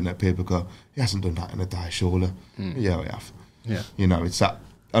something that people go, he hasn't done that in a day, surely. Yeah, we have. Yeah. You know, it's that.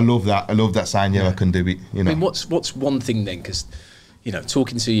 I love that saying, I can do it. You know. I mean, what's one thing then? Because, you know,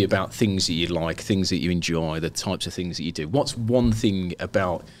 talking to you about things that you like, things that you enjoy, the types of things that you do. What's one thing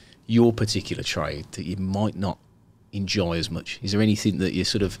about your particular trade that you might not enjoy as much? Is there anything that you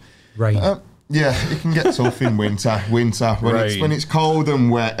sort of Rain. Yeah, it can get tough in winter. When it's cold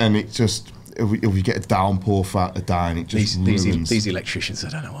and wet, and it just if we get a downpour throughout the day, and it just ruins. These electricians, I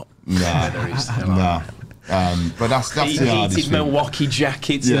don't know what. Nah. But that's the hardest heated thing. Milwaukee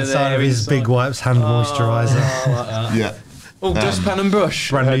jackets. Yeah. Side of his big wipes, hand moisturiser. Yeah. Oh, dustpan and brush.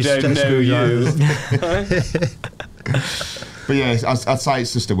 Brand new I don't know you. But yeah, I'd say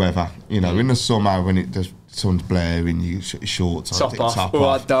it's just the weather. You know, in the summer when the sun's blaring, you shut your shorts on, Top off. All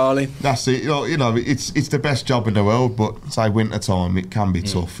right, darling. That's it. You know, it's the best job in the world. But say winter time, it can be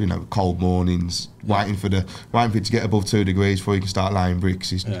tough. You know, cold mornings, waiting for it to get above 2 degrees before you can start laying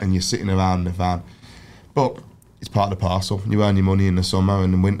bricks, and you're sitting around in the van. But it's part of the parcel. You earn your money in the summer,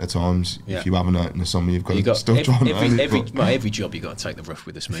 and in winter times, if you haven't earned in the summer, you've got to still try and earn it. Every job you got to take the rough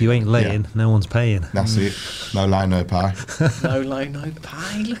with the smooth. If you ain't laying, no one's paying. That's it. No lay, no pay. No lay, no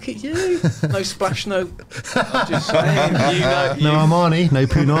pay. Look at you. No splash, no. I'm just saying. No Armani, no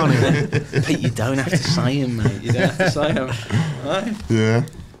Punani. Pete, you don't have to say them, mate. You don't have to say them. Right? Yeah.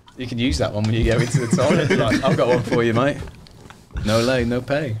 You can use that one when you go into the toilet. Like, I've got one for you, mate. No lay, no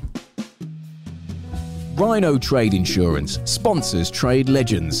pay. Rhino Trade Insurance sponsors Trade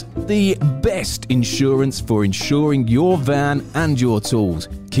Legends, the best insurance for insuring your van and your tools.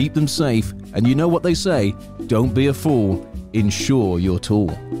 Keep them safe, and you know what they say, don't be a fool, insure your tool.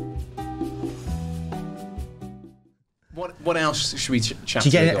 What else should we chat Do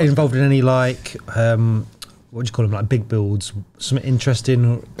you get to? involved in any, like, what do you call them, like big builds? Something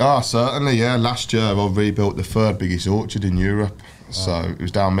interesting? Certainly, yeah. Last year I rebuilt the 3rd biggest orchard in Europe. So it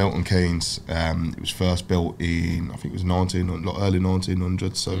was down Milton Keynes. It was first built in, I think it was early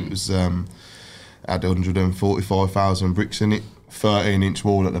 1900s. So it was had 145,000 bricks in it, 13-inch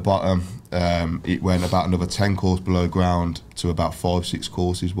wall at the bottom. It went about another 10 courses below ground to about 5-6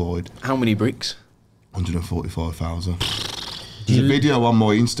 courses wide. How many bricks? 145,000. There's a video on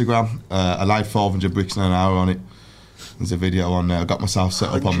my Instagram. I laid 500 bricks in an hour on it. There's a video on there. I got myself set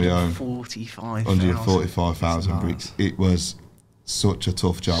up on my own. 145,000 bricks. It was such a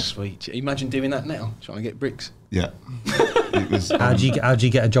tough job. Sweet. Imagine doing that now, trying to get bricks. Yeah. It was. How do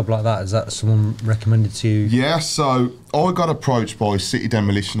you get a job like that? Is that someone recommended to you? Yeah, so I got approached by City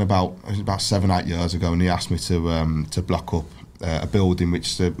Demolition about 7-8 years ago, and he asked me to block up a building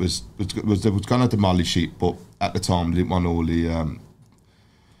which was going to demolish it, but at the time they didn't want all the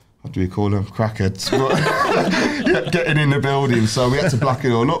what do we call them, crackheads getting in the building, so we had to block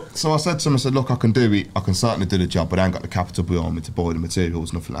it all up. So I said to him, look, I can do it, I can certainly do the job, but I ain't got the capital behind me to buy the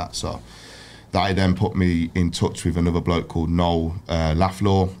materials, nothing like that. So that then put me in touch with another bloke called Noel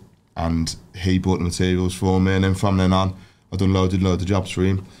Lafflaw, and he bought the materials for me, and then from then on I done loads of jobs for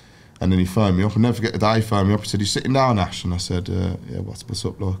him. And then he phoned me up, and never forget the day he phoned me up. He said, "You sitting down, Ash?" And I said, "Yeah, what's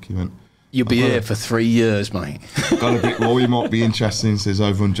up, like?" He went, "You'll be here for 3 years, mate." Got a bit more. You might be interested. He says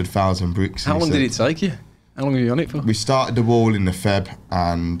over 100,000 bricks. How long did it take you? How long were you on it for? We started the wall in the Feb,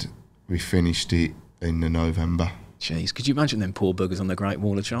 and we finished it in the November. Jeez, could you imagine them poor buggers on the Great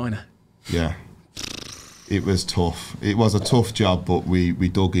Wall of China? Yeah. It was tough. It was a tough job, but we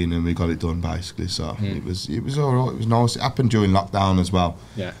dug in and we got it done basically. So it was all right. It was nice. It happened during lockdown as well.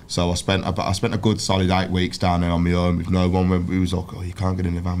 Yeah. So I spent a good solid 8 weeks down there on my own with no one. When we was like, "Oh, you can't get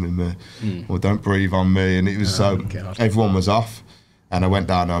in the van with me," or "Don't breathe on me," and it was everyone was off. And I went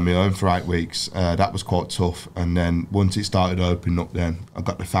down on my own for 8 weeks. That was quite tough. And then once it started opening up, then I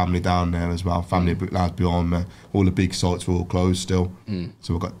got the family down there as well. Family of bricklayers behind me. All the big sites were all closed still.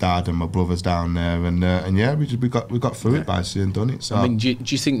 So we got Dad and my brothers down there, and yeah, we got through it basically and done it. So I mean, do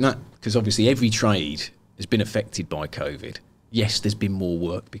you think that, because obviously every trade has been affected by COVID? Yes, there's been more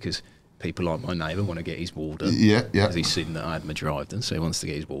work because people like my neighbour want to get his wall done. Yeah. Because he's seen that I had my drive done, so he wants to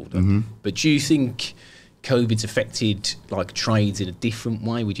get his wall done. But do you think COVID's affected like trades in a different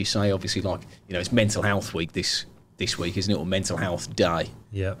way? Would you say, obviously, like, you know, it's Mental Health Week this week, isn't it, or Mental Health Day,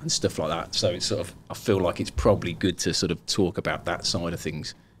 and stuff like that. So it's sort of, I feel like it's probably good to sort of talk about that side of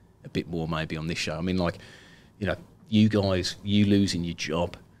things a bit more maybe on this show. I mean, like, you know, you guys, you losing your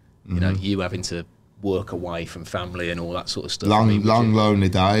job, you know, you having to work away from family and all that sort of stuff? Long, lonely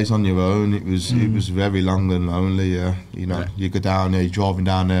days on your own. It was very long and lonely. Yeah, you know, you go down there, you're driving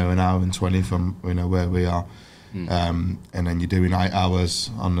down there an hour and 20 from where we are, and then you're doing 8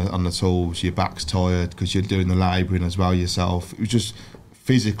 hours on the tools. Your back's tired because you're doing the labouring as well yourself. It was just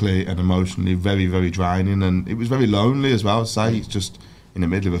physically and emotionally very, very draining, and it was very lonely as well. I'd say it's just in the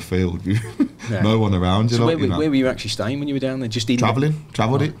middle of a field with no one around. So where were you actually staying when you were down there? Just in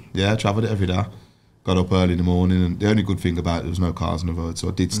travelled it every day. Got up early in the morning, and the only good thing about it, there was no cars on the road, so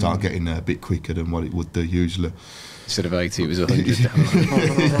I did start getting there a bit quicker than what it would do usually. Instead of 80, it was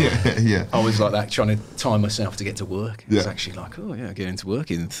 100. Yeah. I was like that, trying to time myself to get to work. It was actually like, getting to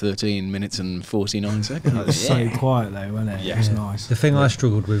work in 13 minutes and 49 seconds. It was so quiet though, wasn't it? Yeah. It was nice. The thing I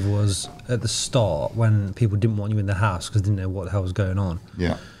struggled with was at the start when people didn't want you in the house because they didn't know what the hell was going on.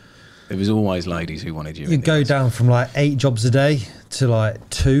 Yeah. There was always ladies who wanted you. You go down from like 8 jobs a day to like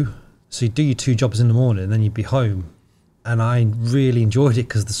 2. So you'd do your 2 jobs in the morning, and then you'd be home. And I really enjoyed it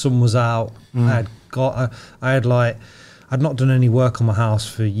because the sun was out. I'd not done any work on my house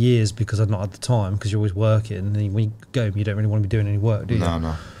for years because I'd not had the time, because you're always working. And when you go home, you don't really want to be doing any work, do you?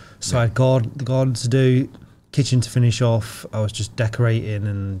 No. So I had the garden to do, kitchen to finish off. I was just decorating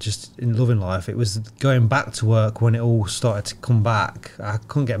and just loving life. It was going back to work when it all started to come back. I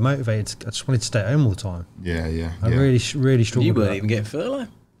couldn't get motivated. I just wanted to stay at home all the time. Yeah. I really struggled. You with weren't that. even getting furlough.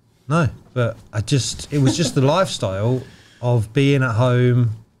 No, but it was just the lifestyle of being at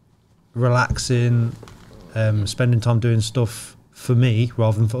home, relaxing, spending time doing stuff for me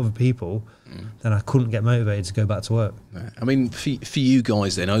rather than for other people. Then I couldn't get motivated to go back to work. I mean, for you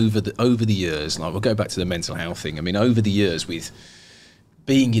guys then, over the years, like we'll go back to the mental health thing. I mean, over the years with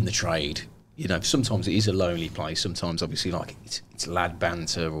being in the trade, you know, sometimes it is a lonely place. Sometimes, obviously, like it's lad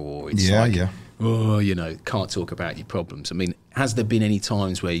banter, or it's oh, you know, can't talk about your problems. I mean, has there been any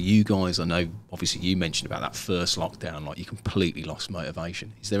times where you guys, I know, obviously you mentioned about that first lockdown, like you completely lost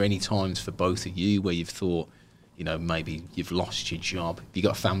motivation. Is there any times for both of you where you've thought, you know, maybe you've lost your job? Have you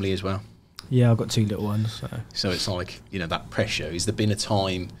got a family as well? Yeah, I've got 2 little ones. So it's like, you know, that pressure. Has there been a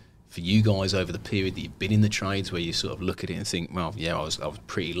time for you guys over the period that you've been in the trades where you sort of look at it and think, well, yeah, I was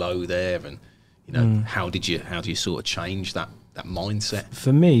pretty low there, and you know, how do you sort of change that mindset?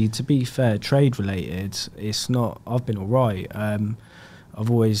 For me, to be fair, trade related, it's not. I've been all right. I've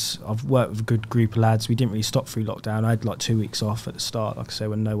worked with a good group of lads. We didn't really stop through lockdown. I had like 2 weeks off at the start, like I say,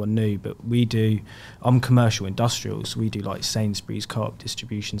 when no one knew. But I'm commercial industrial, so we do like Sainsbury's, Co-op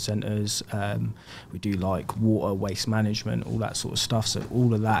distribution centres. We do like water, waste management, all that sort of stuff. So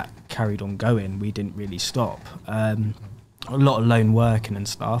all of that carried on going. We didn't really stop. A lot of lone working and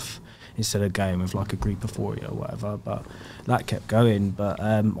stuff, instead of going with like a group of 40 or whatever, but that kept going. But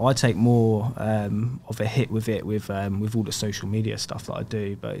I take more of a hit with it with all the social media stuff that I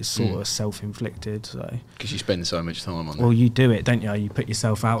do, but it's sort of self-inflicted. So because you spend so much time on that. Well, you do it, don't you? You put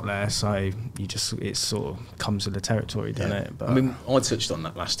yourself out there, so it sort of comes with the territory, doesn't it? But I mean, I touched on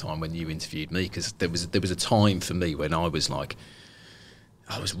that last time when you interviewed me, because there was a time for me when I was like,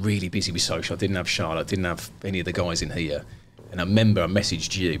 I was really busy with social. I didn't have Charlotte, didn't have any of the guys in here. And I remember I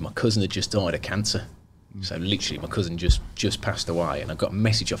messaged you, my cousin had just died of cancer. So literally my cousin just passed away, and I got a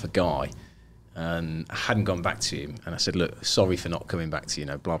message off a guy, and I hadn't gone back to him. And I said, look, sorry for not coming back to you,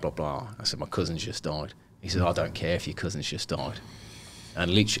 blah, blah, blah. I said, my cousin's just died. He said, I don't care if your cousin's just died.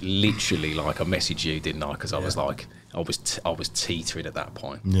 And literally, like, I messaged you, didn't I? Because I was like, I was teetering at that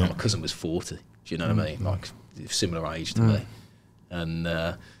point. Yeah. And my cousin was 40, do you know what I mean? Like, similar age to me. And,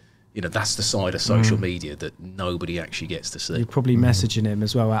 you know, that's the side of social media that nobody actually gets to see. you're probably messaging him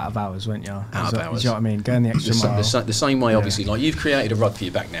as well out of hours, weren't you? Out of hours. Do you know what I mean? Going the extra mile. The same way, obviously, like you've created a rod for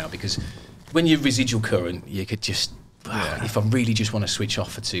your back now, because when you're residual current, you could just, if I really just want to switch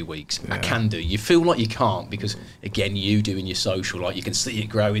off for 2 weeks, I can do. You feel like you can't, because, again, you doing your social, like you can see it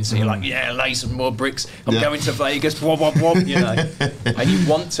growing, so you're like, lay some more bricks, I'm going to Vegas, wop, wop, wop, you know. And you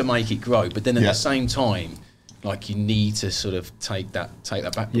want to make it grow, but then at the same time, like, you need to sort of take that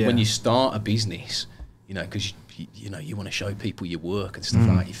back. But when you start a business, you know, because you know, you want to show people your work and stuff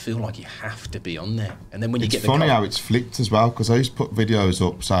like that, you feel like you have to be on there. And then when you get the funny how it's flipped as well, because I used to put videos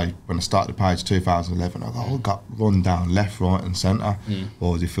up, say, when I started the page 2011, I got run down left, right and centre.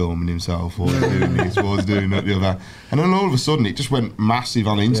 Or was he filming himself, or was he doing this, or was he doing that, the other. And then all of a sudden it just went massive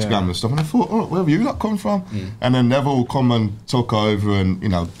on Instagram and stuff, and I thought, oh, where have you lot come from? And then they've all come and took over, and, you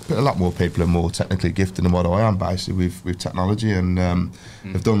know, a lot more people are more technically gifted than what I am, basically, with technology, and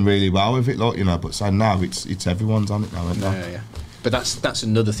they've done really well with it, like, you know. But so now it's everyone's on it now, isn't it? Yeah. But that's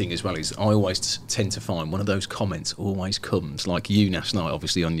another thing as well, is I always tend to find one of those comments always comes, like you last night,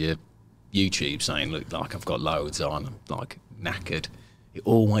 obviously, on your YouTube, saying, look, like, I've got loads on, I'm like knackered. it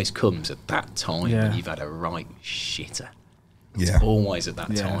always comes at that time Yeah. when you've had a right shitter. Yeah. It's always at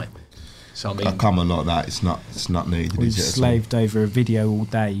that Yeah. time. So I A mean, comment like that, it's not needed. We've Is it, at all? slaved over a video all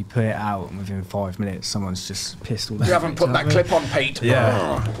day, you put it out, and within 5 minutes, someone's just pissed all day. you haven't put that clip on, Pete.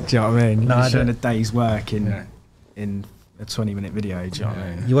 Yeah. Do you know what I mean? No, You're I showing a don't- day's work in Yeah. in a 20-minute video. Do you know what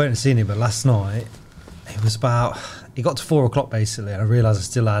I mean? You won't have seen it, but last night it was about. It got to 4 o'clock basically, and I realised I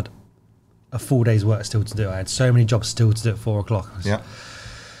still had a full day's work still to do. I had so many jobs still to do at 4 o'clock. I was Yeah.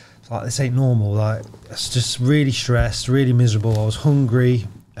 like, this ain't normal. Like, it's just really stressed, really miserable. I was hungry,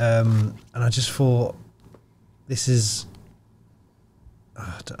 and I just thought, this is.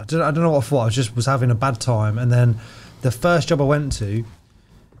 I don't know what I thought. I just was having a bad time, and then the first job I went to,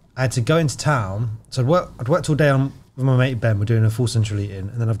 I had to go into town. So I'd worked all day on with my mate Ben. We're doing a full central heating,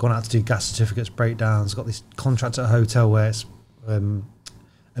 and then I've gone out to do gas certificates, breakdowns. Got this contract at a hotel where it's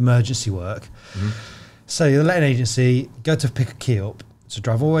emergency work. So you're the letting agency, go to pick a key up. So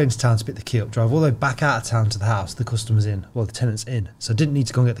drive all the way into town to pick the key up, drive all the way back out of town to the house, the customer's in, well, the tenant's in. So I didn't need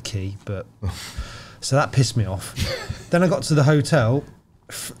to go and get the key, but so that pissed me off. Then I got to the hotel,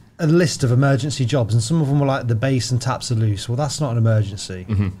 a list of emergency jobs, and some of them were like the base and taps are loose. Well, that's not an emergency.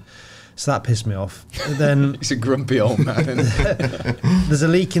 So that pissed me off. Then He's a grumpy old man. Isn't he? there's a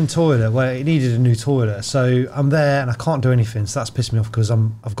leak in toilet where it needed a new toilet. So I'm there and I can't do anything. So that's pissed me off because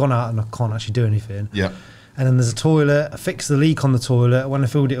I've gone out and I can't actually do anything. Yeah. And then there's a toilet. I fixed the leak on the toilet. When I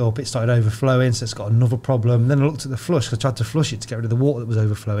filled it up, it started overflowing, so it's got another problem. Then I looked at the flush 'cause I tried to flush it to get rid of the water that was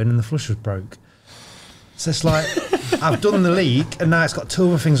overflowing, and the flush was broke. So it's like, I've done the leak, and now it's got 2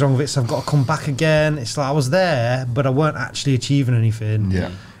 other things wrong with it, so I've got to come back again. It's like I was there, but I weren't actually achieving anything. Yeah.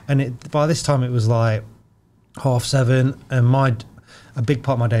 And by this time, it was like 7:30, and a big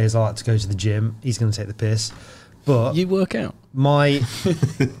part of my day is I like to go to the gym. He's going to take the piss. But You work out. my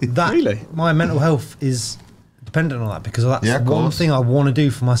Really? my mental health is dependent on that because that's Yeah, of one course. thing I want to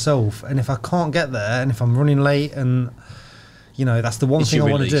do for myself, and if I can't get there, and if I'm running late, and that's the one It's thing your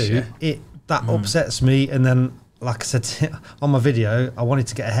I want to release, do, yeah. that upsets me. And then, like I said on my video, I wanted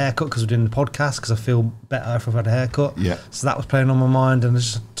to get a haircut because we're doing the podcast because I feel better if I've had a haircut. Yeah. So that was playing on my mind, and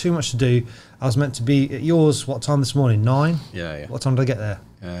there's just too much to do. I was meant to be at yours. What time this morning? 9. Yeah. What time did I get there?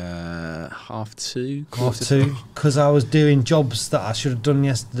 2:30. 2:30, because I was doing jobs that I should have done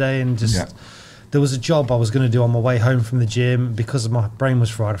yesterday, and just Yeah. there was a job I was going to do on my way home from the gym. Because my brain was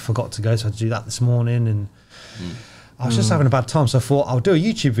fried, I forgot to go, so I had to do that this morning, and I was just having a bad time. So I thought I'll do a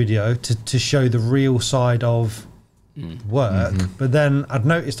YouTube video to show the real side of work. But then I'd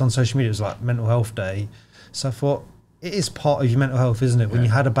noticed on social media it was like mental health day, so I thought it is part of your mental health, isn't it? When you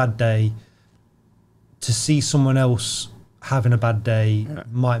had a bad day, to see someone else having a bad day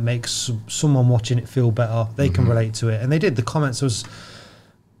might make someone watching it feel better. They can relate to it, and they did. The comments was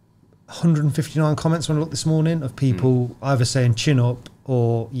 159 comments when I looked this morning of people either saying chin up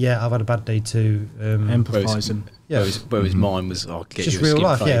or I've had a bad day too. Empathising. Whereas mine was, I'll get Just you a real skin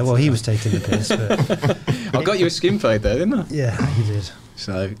life. fade. Yeah, well, he was taking the piss, but I got you a skin fade there, didn't I? yeah, he did.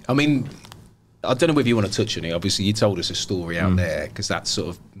 So, I mean, I don't know whether you want to touch on it. Obviously, you told us a story out there because that's sort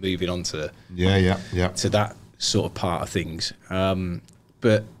of moving on to Yeah. that sort of part of things.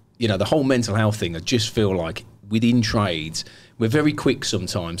 But the whole mental health thing, I just feel like within trades, we're very quick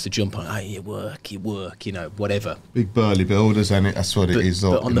sometimes to jump on, hey, you work, whatever. Big burly builders, and that's what it But, is.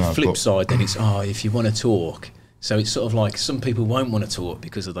 but on the flip side, then it's, if you want to talk. So it's sort of like some people won't want to talk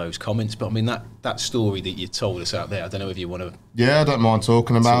because of those comments. But I mean, that story that you told us out there, I don't know if you want to. Yeah, I don't mind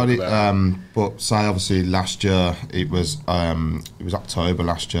talking about it. about But say obviously last year it was October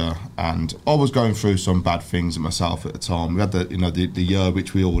last year, and I was going through some bad things myself at the time. We had the year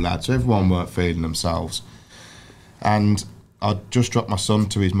which we all had, so everyone weren't feeling themselves. And I just dropped my son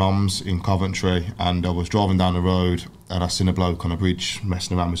to his mum's in Coventry, and I was driving down the road, and I seen a bloke on a bridge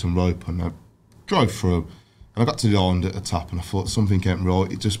messing around with some rope, and I drove through. And I got to the island at the top, and I thought something ain't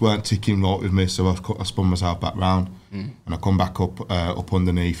right. It just weren't ticking right with me, so I spun myself back round, and I come back up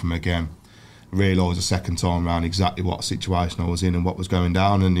underneath him again. Realised the second time round exactly what situation I was in and what was going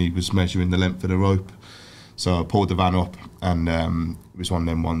down, and he was measuring the length of the rope. So I pulled the van up, and it was one of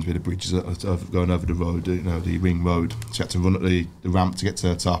them ones with the bridges going over the road, the ring road. So I had to run up the ramp to get to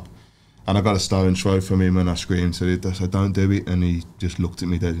the top. And I got a stone throw from him, and I screamed, so I said, don't do it. And he just looked at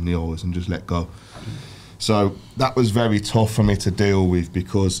me dead in the eyes and just let go. So that was very tough for me to deal with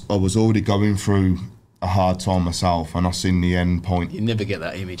because I was already going through a hard time myself, and I seen the end point. You never get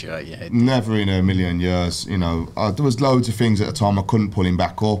that image out of your head. Never in a million years, there was loads of things at the time I couldn't pull him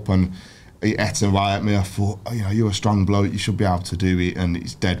back up, and he ate away at me. I thought, you're a strong bloke, you should be able to do it, and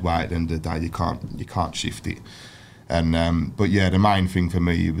it's dead weight at the end of the day. You can't shift it. And but yeah, the main thing for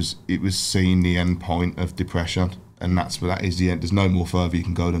me it was seeing the end point of depression, and that is the end. There's no more further you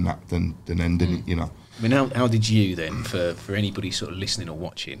can go than that, than ending it, you know. I mean, how did you then, for anybody sort of listening or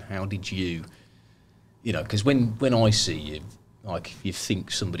watching, how did you, you know, because when I see you, like, you think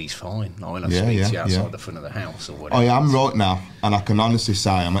somebody's fine. Like, when I speak to you outside the front of the house or whatever. I am right now, and I can honestly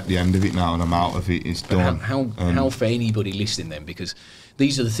say I'm at the end of it now, and I'm out of it. It's done. How for anybody listening then, because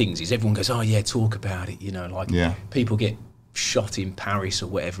these are the things, is everyone goes, oh yeah, talk about it, you know, like people get shot in Paris or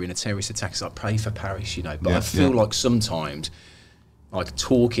whatever in a terrorist attack. It's like, pray for Paris, you know. But I feel like sometimes, like,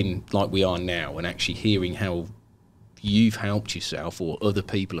 talking like we are now and actually hearing how you've helped yourself or other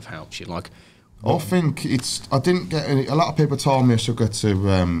people have helped you, like, I think I didn't get any. A lot of people told me I should go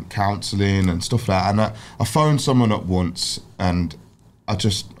to counselling and stuff like that, and I phoned someone up once, and I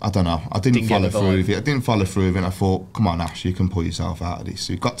don't know, I didn't follow through with it. I didn't follow through with it, and I thought, come on, Ash, you can pull yourself out of this.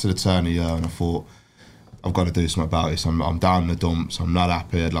 So it got to the turn of the year, and I thought, I've got to do something about this. I'm down in the dumps. I'm not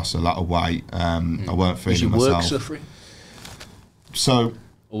happy. I'd lost a lot of weight. I weren't feeling myself. Was your work suffering? So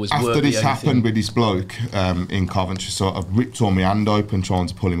after this happened with this bloke in Coventry, so I ripped all my hand open trying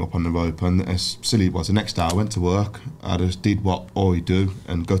to pull him up on the rope, and as silly it was, the next day I went to work. I just did what I do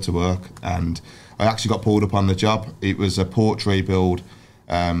and go to work, and I actually got pulled up on the job. It was a porch rebuild,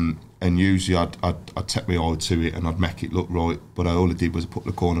 and usually I'd take my eye to it and I'd make it look right, but all I did was put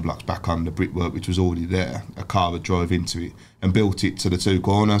the corner blocks back on the brickwork, which was already there. A car had drove into it and built it to the two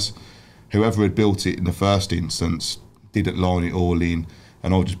corners. Whoever had built it in the first instance didn't line it all in,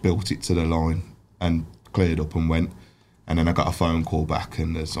 and I just built it to the line and cleared up and went. And then I got a phone call back,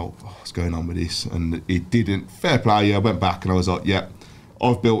 and there's what's going on with this? And it didn't. Fair play. I went back and I was like, yeah,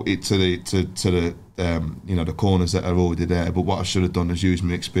 I've built it to the you know, the corners that are already there. But what I should have done is use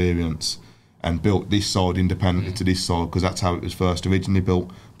my experience and built this side independently to this side, because that's how it was first originally built.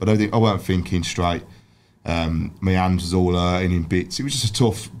 But I weren't thinking straight. My hands was all hurting in bits. It was just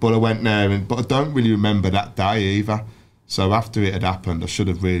tough. But I went there, but I don't really remember that day either. So after it had happened, I should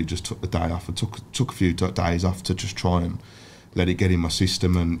have really just took the day off. I took a few days off to just try and let it get in my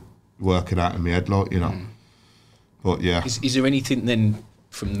system and work it out in my head, like, you know. But yeah. Is there anything then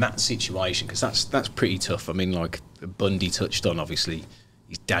from that situation? Because that's pretty tough. I mean, like Bundy touched on, obviously,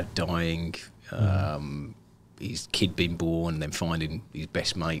 his dad dying, his kid being born, and then finding his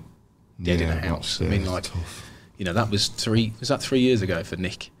best mate dead in a house. I mean, like, tough. You know, that was 3 years ago for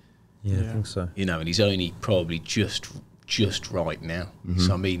Nick? Yeah, I think so. You know, and he's only probably just right now.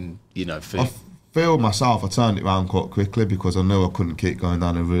 So I mean, you know, I feel myself, I turned it around quite quickly because I knew I couldn't keep going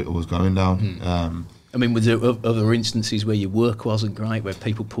down the route I was going down. I mean, was there other instances where your work wasn't great, where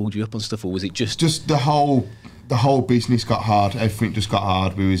people pulled you up on stuff, or was it just the whole business got hard? Everything just got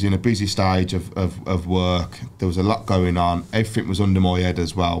hard. We was in a busy stage of work. There was a lot going on. Everything was under my head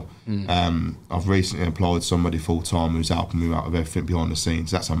as well. I've recently employed somebody full time who's helping me out with everything behind the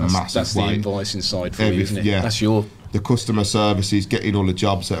scenes. That's massive weight. That's the invoice inside for you, isn't it? Yeah. That's your... The customer services, getting all the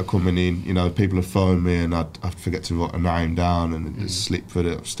jobs that are coming in. You know, people have phoned me and I'd forget to write a name down and just slip for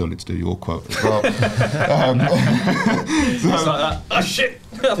it. I still need to do your quote as well. It's like that. Oh shit!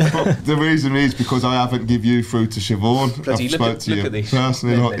 The reason is because I haven't give you through to Siobhan. Bloody, I've spoke to you at this.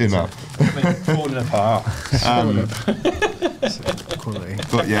 personally, like, you know. Falling apart.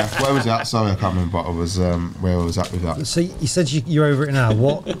 But yeah, where was that? Sorry, I can't remember what I was, where I was at with that. So you said you're over it now.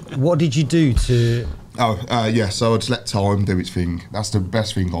 What did you do to... Yeah, so I just let time do its thing. That's the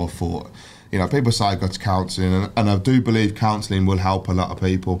best thing I thought. You know, people say go to counselling, and I do believe counselling will help a lot of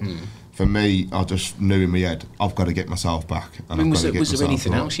people. For me, I just knew in my head, I've got to get myself back. And I mean, was there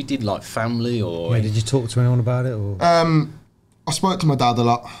anything else you did, like family or... Yeah, did you talk to anyone about it? Or? I spoke to my dad a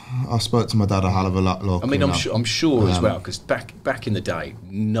lot. I spoke to my dad a hell of a lot. Look, I mean, I'm sure as well, because back in the day,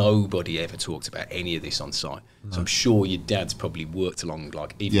 nobody ever talked about any of this on site. No. So I'm sure your dad's probably worked along,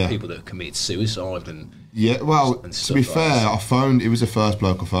 like, even people that have committed suicide and... Yeah, well, and to be fair, I phoned, it was the first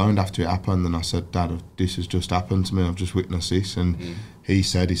bloke I phoned after it happened, and I said, Dad, this has just happened to me, I've just witnessed this, and he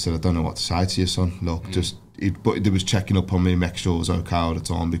said, I don't know what to say to you, son. Look, but he was checking up on me, make sure I was okay all the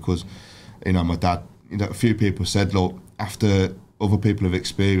time, because, you know, my dad, you know, a few people said, look, after other people have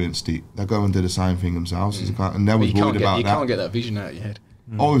experienced it, they go and do the same thing themselves, and they was worried about that. You can't get that vision out of your head.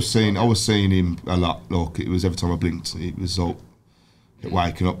 I was seeing him a lot. Look, it was every time I blinked, it was like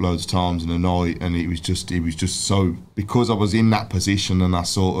waking up loads of times in the night, and he was just so, because I was in that position, and I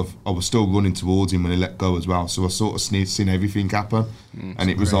was still running towards him when he let go as well. So I sort of seen everything happen, and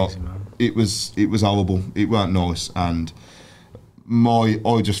it was crazy, like it was horrible. It weren't nice, and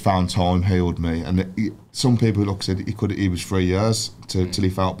I just found time healed me. And some people, like I said, he was 3 years till he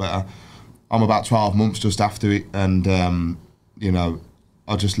felt better. I'm about 12 months just after it, and you know,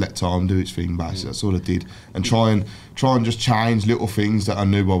 I just let time do its thing, basically. That's all I did, and try and just change little things that I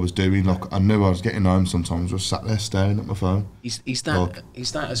knew I was doing. Like I knew I was getting home sometimes, just sat there staring at my phone. Is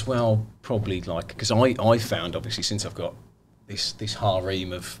that as well? Probably like because I found obviously since I've got this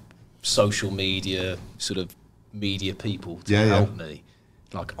harem of social media sort of media people to help me.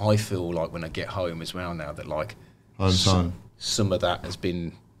 Like I feel like when I get home as well now that like some of that has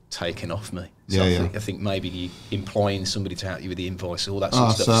been taken off me. So I think maybe employing somebody to help you with the invoice, all that sort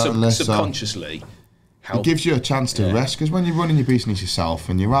of stuff, subconsciously. It gives you a chance to rest, because when you're running your business yourself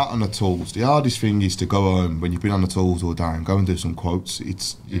and you're out on the tools, the hardest thing is to go home when you've been on the tools all day and go and do some quotes.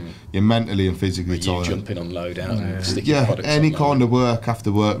 You're mentally and physically tired. You're jumping on load out and sticking products any on kind of work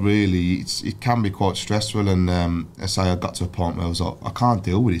after work really, it can be quite stressful. And I say I got to a point where I was like, I can't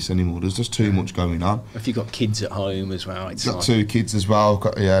deal with this anymore. There's just too much going on. If you've got kids at home as well, it's got 2 kids as well. I've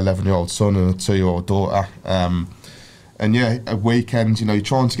got an 11-year-old son and a 2-year-old daughter. And at weekends, you're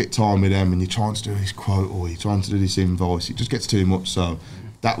trying to get time with them and you're trying to do this quote or you're trying to do this invoice. It just gets too much. So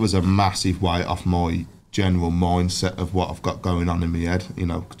that was a massive weight off my general mindset of what I've got going on in my head.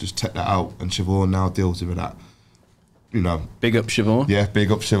 Just take that out. And Siobhan now deals with that. Big up Siobhan. Yeah,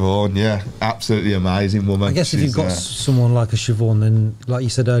 big up Siobhan. Yeah, absolutely amazing woman. I guess if you've got someone like a Siobhan, then like you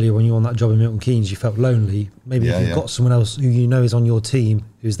said earlier, when you were on that job in Milton Keynes, you felt lonely. Maybe if you've got someone else who is on your team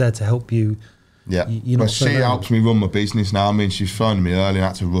who's there to help you. Yeah, but she helps me run my business now. I mean, she's phoning me earlier. I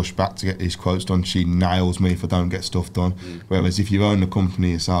had to rush back to get these quotes done. She nails me if I don't get stuff done. Whereas if you own the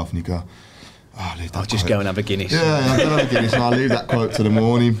company yourself and you go, I'll just go and have a Guinness. Yeah, I'll go and have a Guinness and I'll leave that quote to the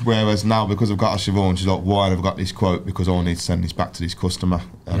morning. Whereas now, because I've got a Siobhan, she's like, why have I got this quote? Because I need to send this back to this customer.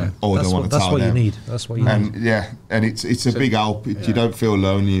 Or I don't want to tell them. That's what you need. That's what you need. And it's a big help. You don't feel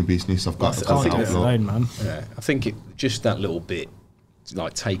lonely in business. I've got I think it's alone, man. Yeah, I think just that little bit,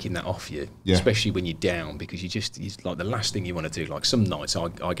 like taking that off you, especially when you're down, because it's like the last thing you want to do. Like some nights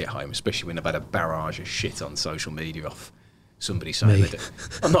I get home, especially when I've had a barrage of shit on social media off somebody saying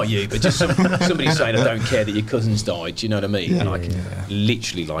not you, but just somebody saying I don't care that your cousin's died. Do you know what I mean?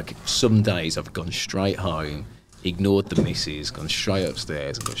 Literally, like some days I've gone straight home, ignored the missus, gone straight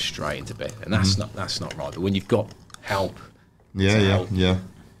upstairs, and gone straight into bed, and that's not right. But when you've got help, yeah.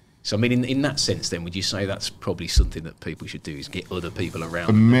 So I mean, in that sense, then, would you say that's probably something that people should do, is get other people around?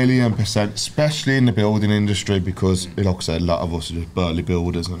 1,000,000%, especially in the building industry, because, like I said, a lot of us are just burly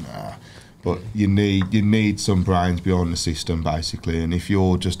builders, and but you need some brains beyond the system, basically. And if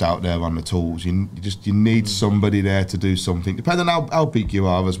you're just out there on the tools, you need somebody there to do something, depending on how big you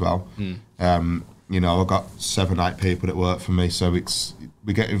are as well. I've got 7, 8 people that work for me, so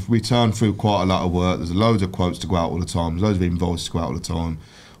we turn through quite a lot of work. There's loads of quotes to go out all the time. There's loads of invoices to go out all the time.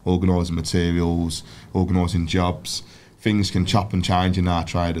 Organising materials, organising jobs. Things can chop and change in our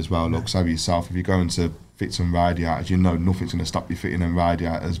trade as well. Look, say yourself, if you're going to fit some radiators, nothing's going to stop you fitting them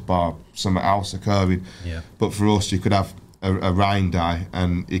radiators bar something else occurring. Yeah. But for us, you could have a rain day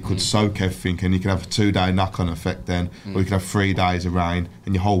and it could soak everything, and you could have a 2-day knock-on effect then, or you could have 3 days of rain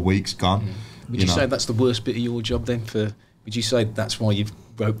and your whole week's gone. Would you say that's the worst bit of your job then? Would you say that's why you've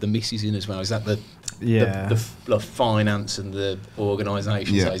roped the missus in as well? Is that the finance and the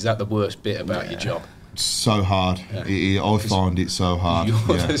organisation? So is that the worst bit about your job? So hard. I find it so hard.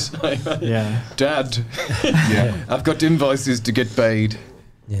 Dad, I've got invoices to get paid.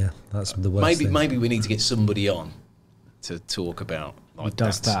 Yeah, that's the worst thing. Maybe we need to get somebody on to talk about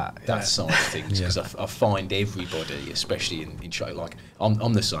that side of things, because I find everybody, especially in show, like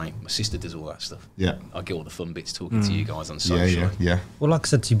I'm the same. My sister does all that stuff. Yeah, I get all the fun bits talking to you guys on social. Yeah. Well, like I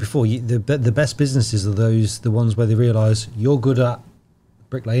said to you before, the best businesses are the ones where they realise you're good at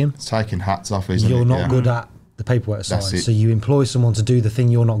bricklaying. It's taking hats off, isn't you're it? not good at the paperwork side, so you employ someone to do the thing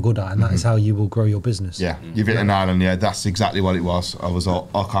you're not good at, and that is how you will grow your business. You've hit a nail on the head. That's exactly what it was. I was like,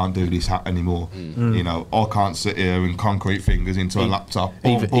 I can't do this hat anymore. I can't sit here and concrete fingers into a laptop.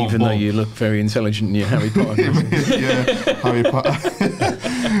 Even though you look very intelligent and you're Harry Potter. Harry Potter.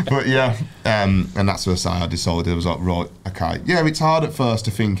 But and that's what I decided. I was like, right, okay. Yeah, it's hard at first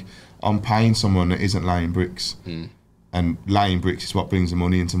to think I'm paying someone that isn't laying bricks, and laying bricks is what brings the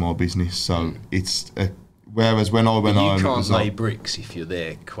money into my business. So it's whereas when I went home, you can't lay bricks if you're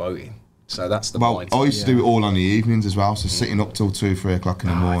there quoting. So that's the point. I used to do it all on the evenings as well. So sitting up till 2, 3 o'clock in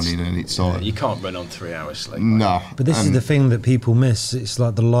the morning, and it's like you can't run on 3 hours sleep. No, but this is the thing that people miss. It's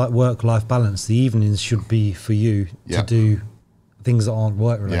like the work-life balance. The evenings should be for you to do things that aren't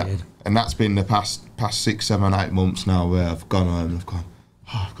work-related. And that's been the past 6, 7, 8 months now, where I've gone home and I've gone,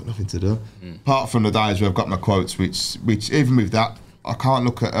 I've got nothing to do. Apart from the days where I've got my quotes, which even with that, I can't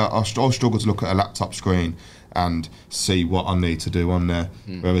look at. I struggle to look at a laptop screen and see what I need to do on there.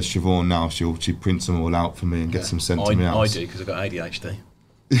 Whereas Siobhan now, she prints them all out for me and gets them sent to me. I do, because I've got ADHD.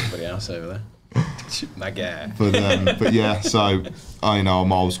 Somebody else over there. My guy. But yeah, so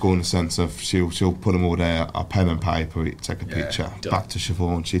I'm old school in the sense of she'll put them all there, a pen and paper, take a picture, done. back to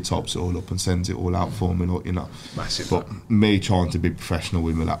Siobhan, she types it all up and sends it all out for me, Massive. But me trying to be professional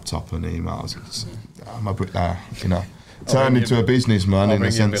with my laptop and emails, I'm a bricklayer, turned into a businessman in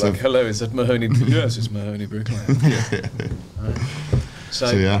the sense of. Hello, is that Mahoney? Yes, it's Mahoney Bricklayer.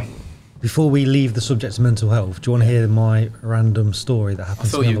 So yeah. Before we leave the subject of mental health, do you want to hear my random story that I happened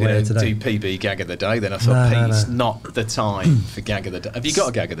to thought me you on were the way going to today? do PB gag of the day. Then I thought, No, Pete, it's no. not the time for gag of the day. Have you got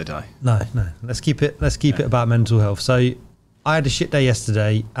a gag of the day? No. Let's keep it about mental health. So I had a shit day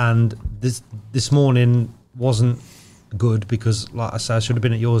yesterday, and this morning wasn't good because, like I said, I should have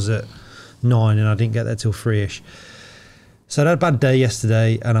been at yours at 9, and I didn't get there till 3ish. So I had a bad day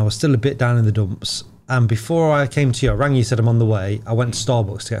yesterday, and I was still a bit down in the dumps. And before I came to you, I rang you, said I'm on the way. I went to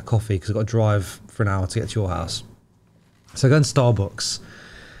Starbucks to get a coffee because I've got to drive for an hour to get to your house. So I go to Starbucks,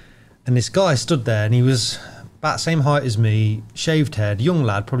 and this guy stood there, and he was about the same height as me, shaved head, young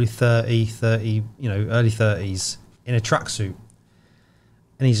lad, probably 30, early 30s, in a tracksuit.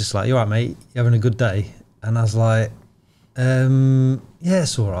 And he's just like, "You all right, mate? You having a good day?" And I was like, "Yeah,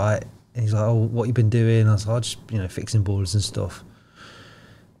 it's all right." And he's like, "Oh, what you been doing?" I was like, "Oh, just, fixing boards and stuff."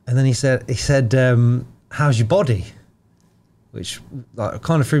 And then he said, "How's your body?" Which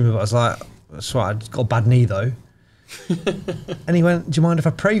kind of threw me, but I was like, "That's right, I've got a bad knee though." And he went, "Do you mind if I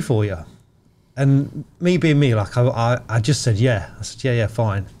pray for you?" And me being me, I just said, "Yeah." I said, yeah,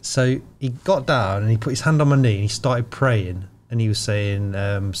 fine. So he got down and he put his hand on my knee and he started praying. And he was saying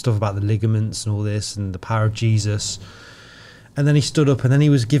stuff about the ligaments and all this and the power of Jesus. And then he stood up and then he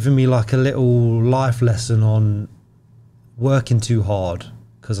was giving me like a little life lesson on working too hard,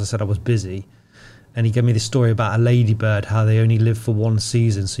 because I said I was busy. And he gave me this story about a ladybird, how they only live for one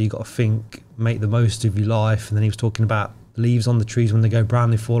season, so you got to make the most of your life. And then he was talking about leaves on the trees, when they go brown,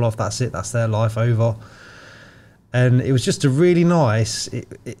 they fall off. That's it, that's their life over. And it was just a really nice,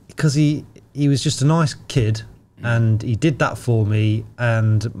 because he was just a nice kid, and he did that for me.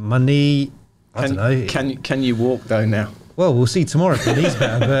 And my knee, I don't know. Can you walk though now? Well, we'll see tomorrow if the knee's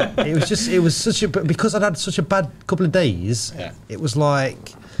better. But it was such a, but because I'd had such a bad couple of days, it was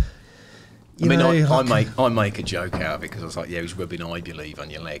like, I make a joke out of it because I was like, yeah, he's rubbing Ibuleave on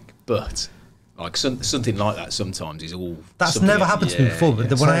your leg, but like something like that sometimes is all. That's never happened to me before.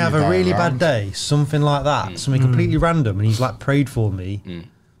 But when I have a really bad day, something like that, something completely random, and he's like prayed for me,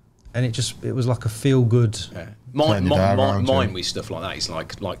 and it was like a feel good. Yeah. Mine with stuff like that is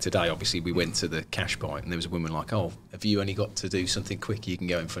like today. Obviously, we went to the cash point, and there was a woman like, "Oh, have you only got to do something quick? You can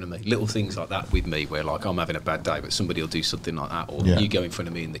go in front of me." Little things like that with me, where like I'm having a bad day, but somebody will do something like that, or you go in front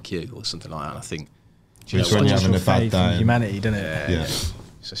of me in the queue, or something like that. And I think, When you're having a bad day. Humanity, doesn't it? Yeah.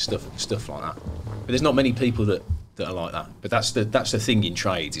 So stuff like that. But there's not many people that are like that. But that's the thing in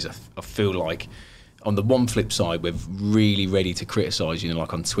trades is I feel like. On the one flip side, we're really ready to criticise,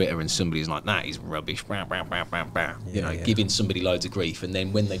 like on Twitter, and somebody's like, "That is rubbish," giving somebody loads of grief, and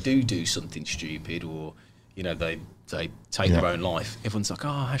then when they do something stupid, or they take their own life, everyone's like,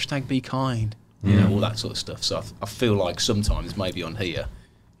 "Oh, #be kind," all that sort of stuff. So I feel like sometimes maybe on here,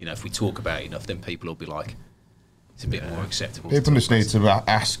 if we talk about it enough, then people will be like, it's a bit more acceptable. People just need to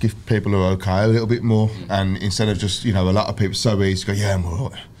ask if people are okay a little bit more, and instead of just a lot of people so easy to go, "Yeah, I'm all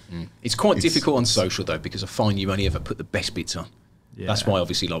right." It's quite difficult on social though, because I find you only ever put the best bits on. Yeah. That's why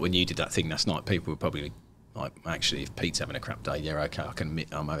obviously like when you did that thing last night, people were probably like, actually, if Pete's having a crap day, yeah, okay, I can admit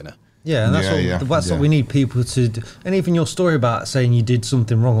I'm having a. Yeah, and that's what we need people to do. And even your story about saying you did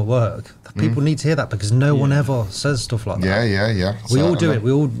something wrong at work, people need to hear that, because no one ever says stuff like that. Yeah. We all do it.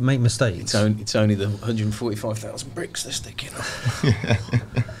 We all make mistakes. It's only the 145,000 bricks they're sticking up.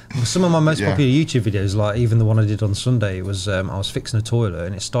 Some of my most popular YouTube videos, like even the one I did on Sunday, it was I was fixing a toilet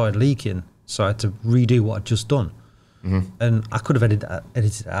and it started leaking, so I had to redo what I'd just done. And I could have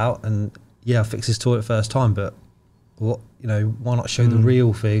edited it out, and I fixed this toilet first time, but why not show the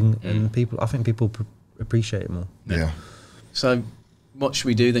real thing? And I think people appreciate it more. Yeah. So what should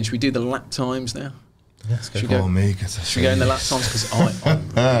we do then? Should we do the lap times now? Let's go. Should we go in the lap times, because I'm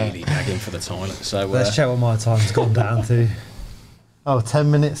really gagging for the toilet. So let's check what my time's gone down to. Oh, 10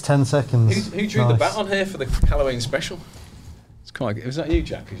 minutes, 10 seconds. Who drew the bat on here for the Halloween special? It's quite good. Was that you,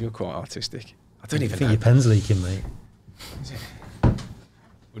 Jack? Because you're quite artistic. I don't even think know. your pen's leaking, mate. Is it?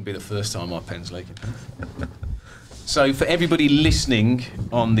 Wouldn't be the first time my pen's leaking. So for everybody listening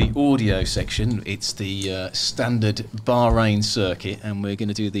on the audio section, it's the standard Bahrain circuit, and we're going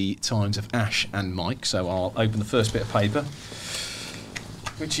to do the times of Ash and Mike. So I'll open the first bit of paper,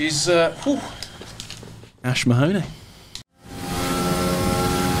 which is Ash Mahoney.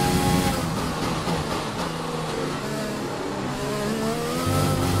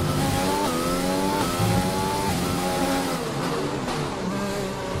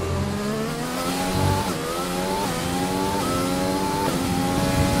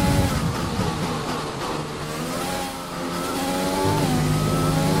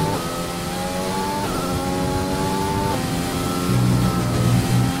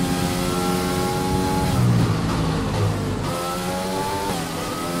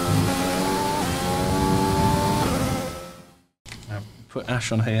 put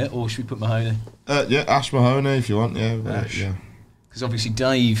Ash on here, or should we put Mahoney? Yeah, Ash Mahoney if you want. Yeah, Ash. yeah. Because obviously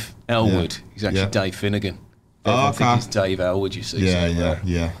Dave Elwood is actually Yeah. Dave Finnegan. Oh, Everyone okay. thinks it's Dave Elwood, you see. Yeah, so,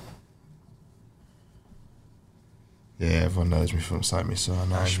 yeah. Yeah, everyone knows me from saying me, so I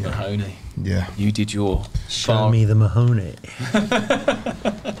know. Ash Yeah. Mahoney. Yeah. You did your Show me the Mahoney.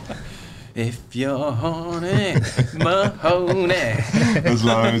 If you're horny, Mahoney. There's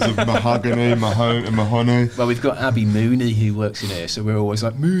loads of Mahoney. Well, we've got Abby Mooney who works in here, so we're always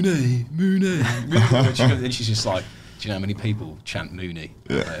like, Mooney, Mooney, Mooney. And she's just like, do you know how many people chant Mooney?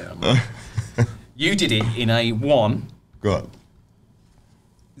 Yeah. I'm like, you did it in a 1, Go on.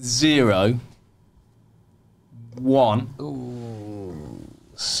 0, 1,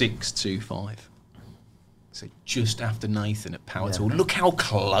 6, 2, 5. So just after Nathan at Power Tool. Look how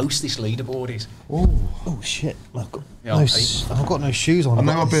close this leaderboard is. Oh shit! I've got, Yeah, I've got no shoes on. I've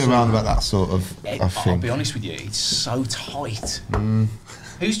never been around about that sort of I'll thing. be honest with you, it's so tight.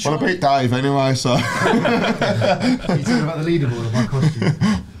 Who's Well, I trying? beat Dave anyway, so. Are you talking about the leaderboard of my costume?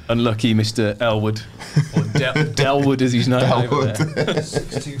 Unlucky Mr. Elwood, or Delwood as he's known over there.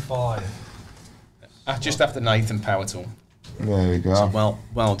 625. Just after Nathan Power Tool. There we go.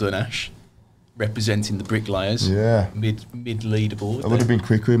 Well done, Ash. Representing the bricklayers. Yeah. Mid leaderboard. I would have been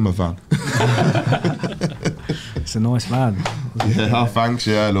quicker in my van. It's a nice van. Yeah, oh, thanks.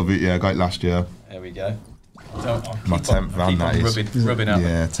 Yeah, I love it. Yeah, I got it last year. There we go. I'll My keep 10th van, keep on that is. rubbing out,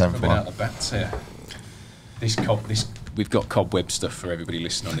 Yeah, 10th rubbing one. out the bats here. We've got cobweb stuff for everybody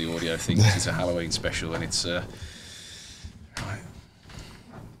listening on the audio thing. It's a Halloween special, and it's right.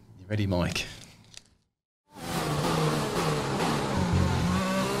 You ready, Mike?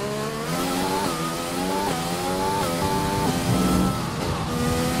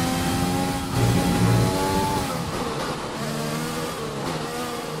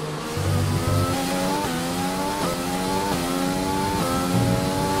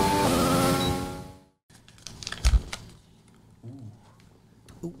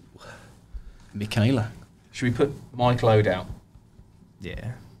 Michaela. Should we put Mike Lowe down?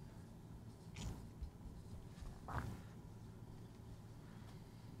 Yeah.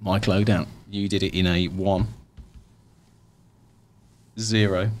 Mike Lowe down. You did it in a 1,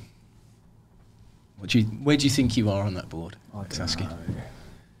 0. Where do you think you are on that board? Let's ask you.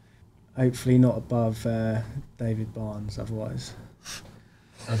 Hopefully not above David Barnes, otherwise.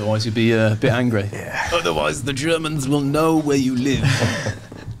 Otherwise you'd be a bit angry. Otherwise the Germans will know where you live.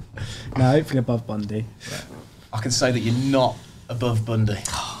 No, hopefully above Bundy. I can say that you're not above Bundy.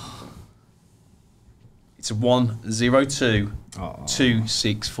 It's a 1, 0, 2, 2,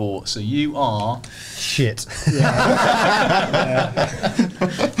 6, 4. So you are. Shit.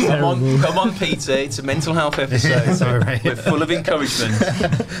 Come on, Peter. It's a mental health episode. Sorry, mate. We're full of encouragement.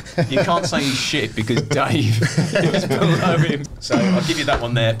 You can't say he's shit because Dave is below him. So I'll give you that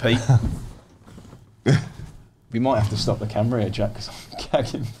one there, Pete. We might have to stop the camera here, Jack, because I'm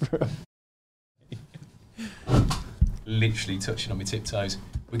gagging through. Literally touching on my tiptoes.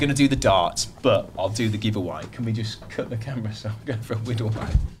 We're going to do the darts, but I'll do the giveaway. Can we just cut the camera so I go for a whittle away?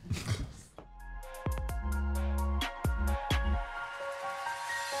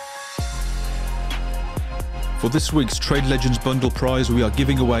 For this week's Trade Legends Bundle prize, we are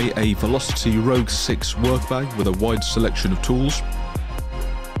giving away a Velocity Rogue 6 work bag with a wide selection of tools,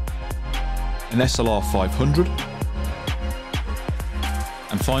 an SLR 500,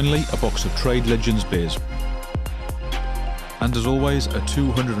 and finally a box of Trade Legends beers. And as always, a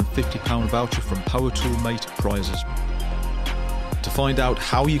 £250 voucher from Power Tool Mate Prizes. To find out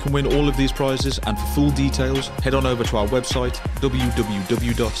how you can win all of these prizes and for full details, head on over to our website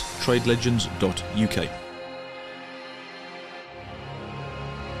www.tradelegends.uk.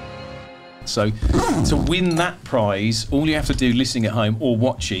 So to win that prize, all you have to do listening at home or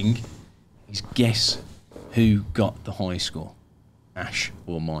watching is guess who got the high score, Ash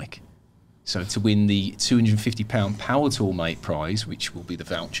or Mike. So to win the £250 Power Tool Mate prize, which will be the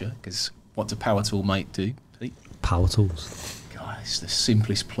voucher, because what do Power Tool Mate do, Pete? Power tools. God, it's the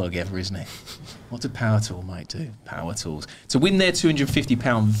simplest plug ever, isn't it? What do Power Tool Mate do? Power Tools. To win their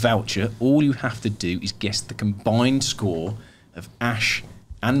 £250 voucher, all you have to do is guess the combined score of Ash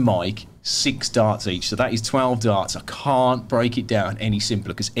and Mike, 6 darts each. So that is 12 darts. I can't break it down any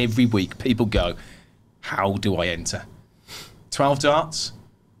simpler because every week people go, how do I enter? 12 darts,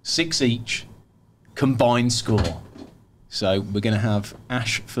 6 each, combined score. So we're going to have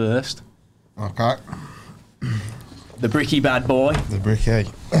Ash first. Okay. The bricky bad boy. The bricky.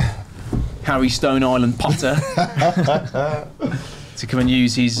 Harry Stone Island Potter. to come and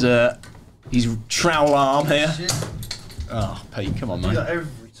use his trowel arm here. Oh, Pete, come on, mate.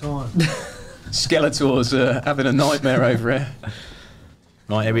 Every time. Skeletor's having a nightmare over here.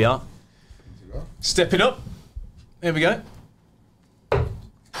 Right, here we are. Stepping up. There we go.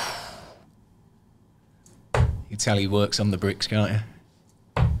 You tell he works on the bricks, can't you?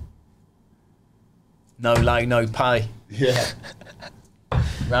 No lay, no pay. Yeah.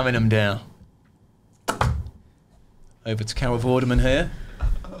 Ramming them down. Over to Carol Vorderman here,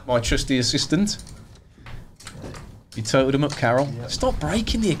 my trusty assistant. You totaled him up, Carol. Yep. Stop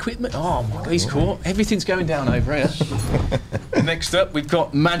breaking the equipment. Oh my God, he's caught. Everything's going down over here. Next up, we've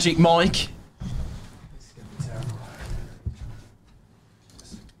got Magic Mike.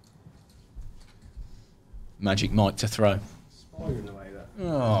 Magic Mike to throw.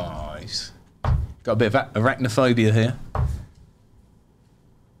 Oh, he's got a bit of arachnophobia here.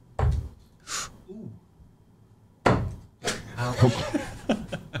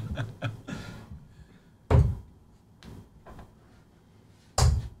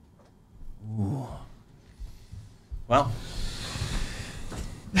 Well,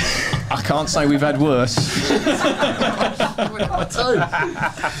 I can't say we've had worse.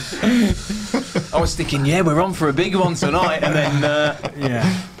 I was thinking, yeah, we're on for a big one tonight, and then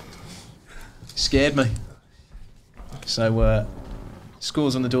scared me. So,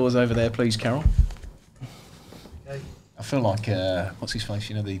 scores on the doors over there, please, Carol. I feel like what's his face?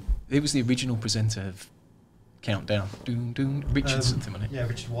 You know, he was the original presenter of Countdown. Richard something, wasn't it? Yeah,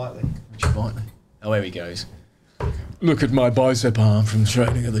 Richard Whiteley. Richard Whiteley. Oh, here he goes. Look at my bicep arm from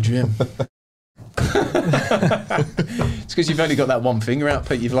training at the gym. It's because you've only got that one finger out,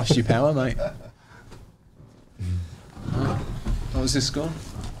 Pete. You've lost your power, mate. What was this score?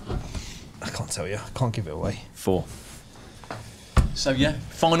 I can't tell you. I can't give it away. 4. So yeah,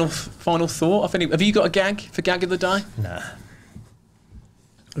 final thought. Have you got a gag for gag of the day? Nah.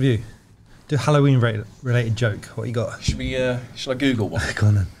 Have you? Do a Halloween related joke. What you got? Shall I Google one? Go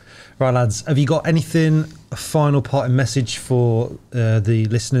on then. Right, lads. Have you got anything, a final parting message for the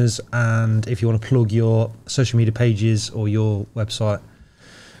listeners? And if you want to plug your social media pages or your website,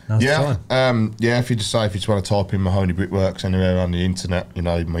 now's the time. If you just want to type in Mahoney Brickworks anywhere on the internet, you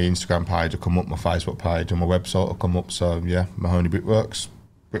know, my Instagram page will come up, my Facebook page, and my website will come up. So yeah, Mahoney Brickworks,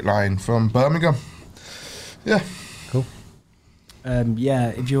 Brick Lane from Birmingham. Yeah. Cool.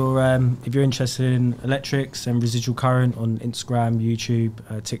 If you're interested in electrics and residual current on Instagram,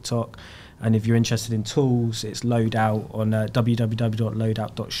 YouTube, TikTok, and if you're interested in tools, it's Loadout on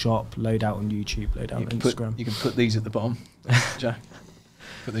www.loadout.shop, Loadout on YouTube, Loadout on Instagram. You can put these at the bottom, Jack.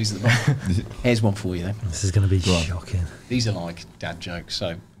 Put these at the bottom. Here's one for you then. This is going to be shocking. These are like dad jokes.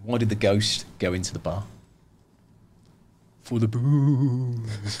 So, why did the ghost go into the bar? For the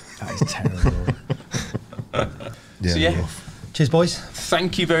booze. That is terrible. Cheers, boys.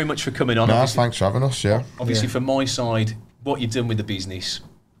 Thank you very much for coming on. No, thanks for having us, Obviously, from my side, what you've done with the business,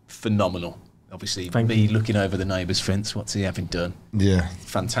 phenomenal. Obviously, looking over the neighbour's fence, what's he having done? Yeah.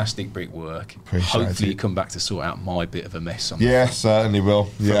 Fantastic brickwork. Appreciate Hopefully it. you come back to sort out my bit of a mess on certainly will.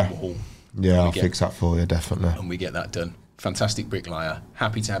 front wall. Yeah, I'll fix that for you, definitely. And we get that done. Fantastic bricklayer.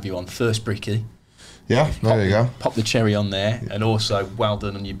 Happy to have you on. First Bricky. Yeah, there you go. Pop the cherry on there. And also, well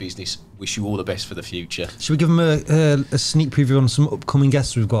done on your business. Wish you all the best for the future. Should we give them a sneak preview on some upcoming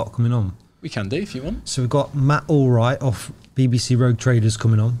guests we've got coming on? We can do if you want. So we've got Matt Allwright off BBC Rogue Traders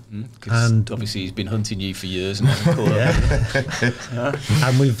coming on. And obviously he's been hunting you for years and hasn't caught up.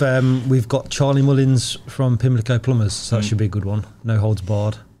 And we've got Charlie Mullins from Pimlico Plumbers, so that should be a good one. No holds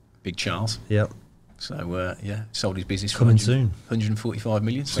barred. Big Charles. Yep. So sold his business coming for soon. 145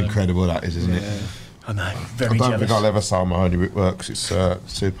 million. It's incredible that is, isn't it? I know. I Very don't jealous. think I'll ever sell Mahoney Brickworks. It's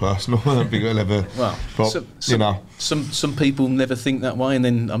too personal. I don't think I'll ever. Well, but you know, some people never think that way. And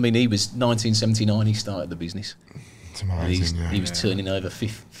then, I mean, he was 1979. He started the business. it's amazing. He was turning over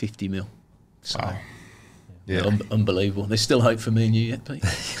 50 mil. So, Wow. Yeah. Unbelievable. There's still hope for me and you yet, Pete.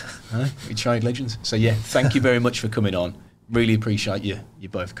 We trade legends. So yeah, thank you very much for coming on. Really appreciate you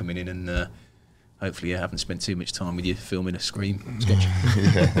both coming in, and hopefully I haven't spent too much time with you filming a Scream sketch.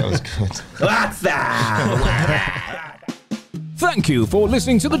 Yeah, that was good. What's that? Thank you for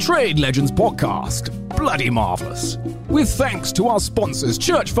listening to the Trade Legends podcast. Bloody marvellous. With thanks to our sponsors,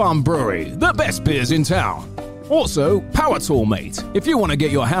 Church Farm Brewery, the best beers in town. Also, Power Tool Mate. If you want to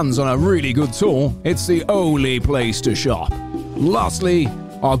get your hands on a really good tool, it's the only place to shop. Lastly,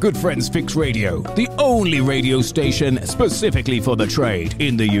 our good friends Fix Radio, the only radio station specifically for the trade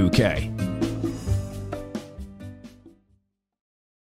in the UK.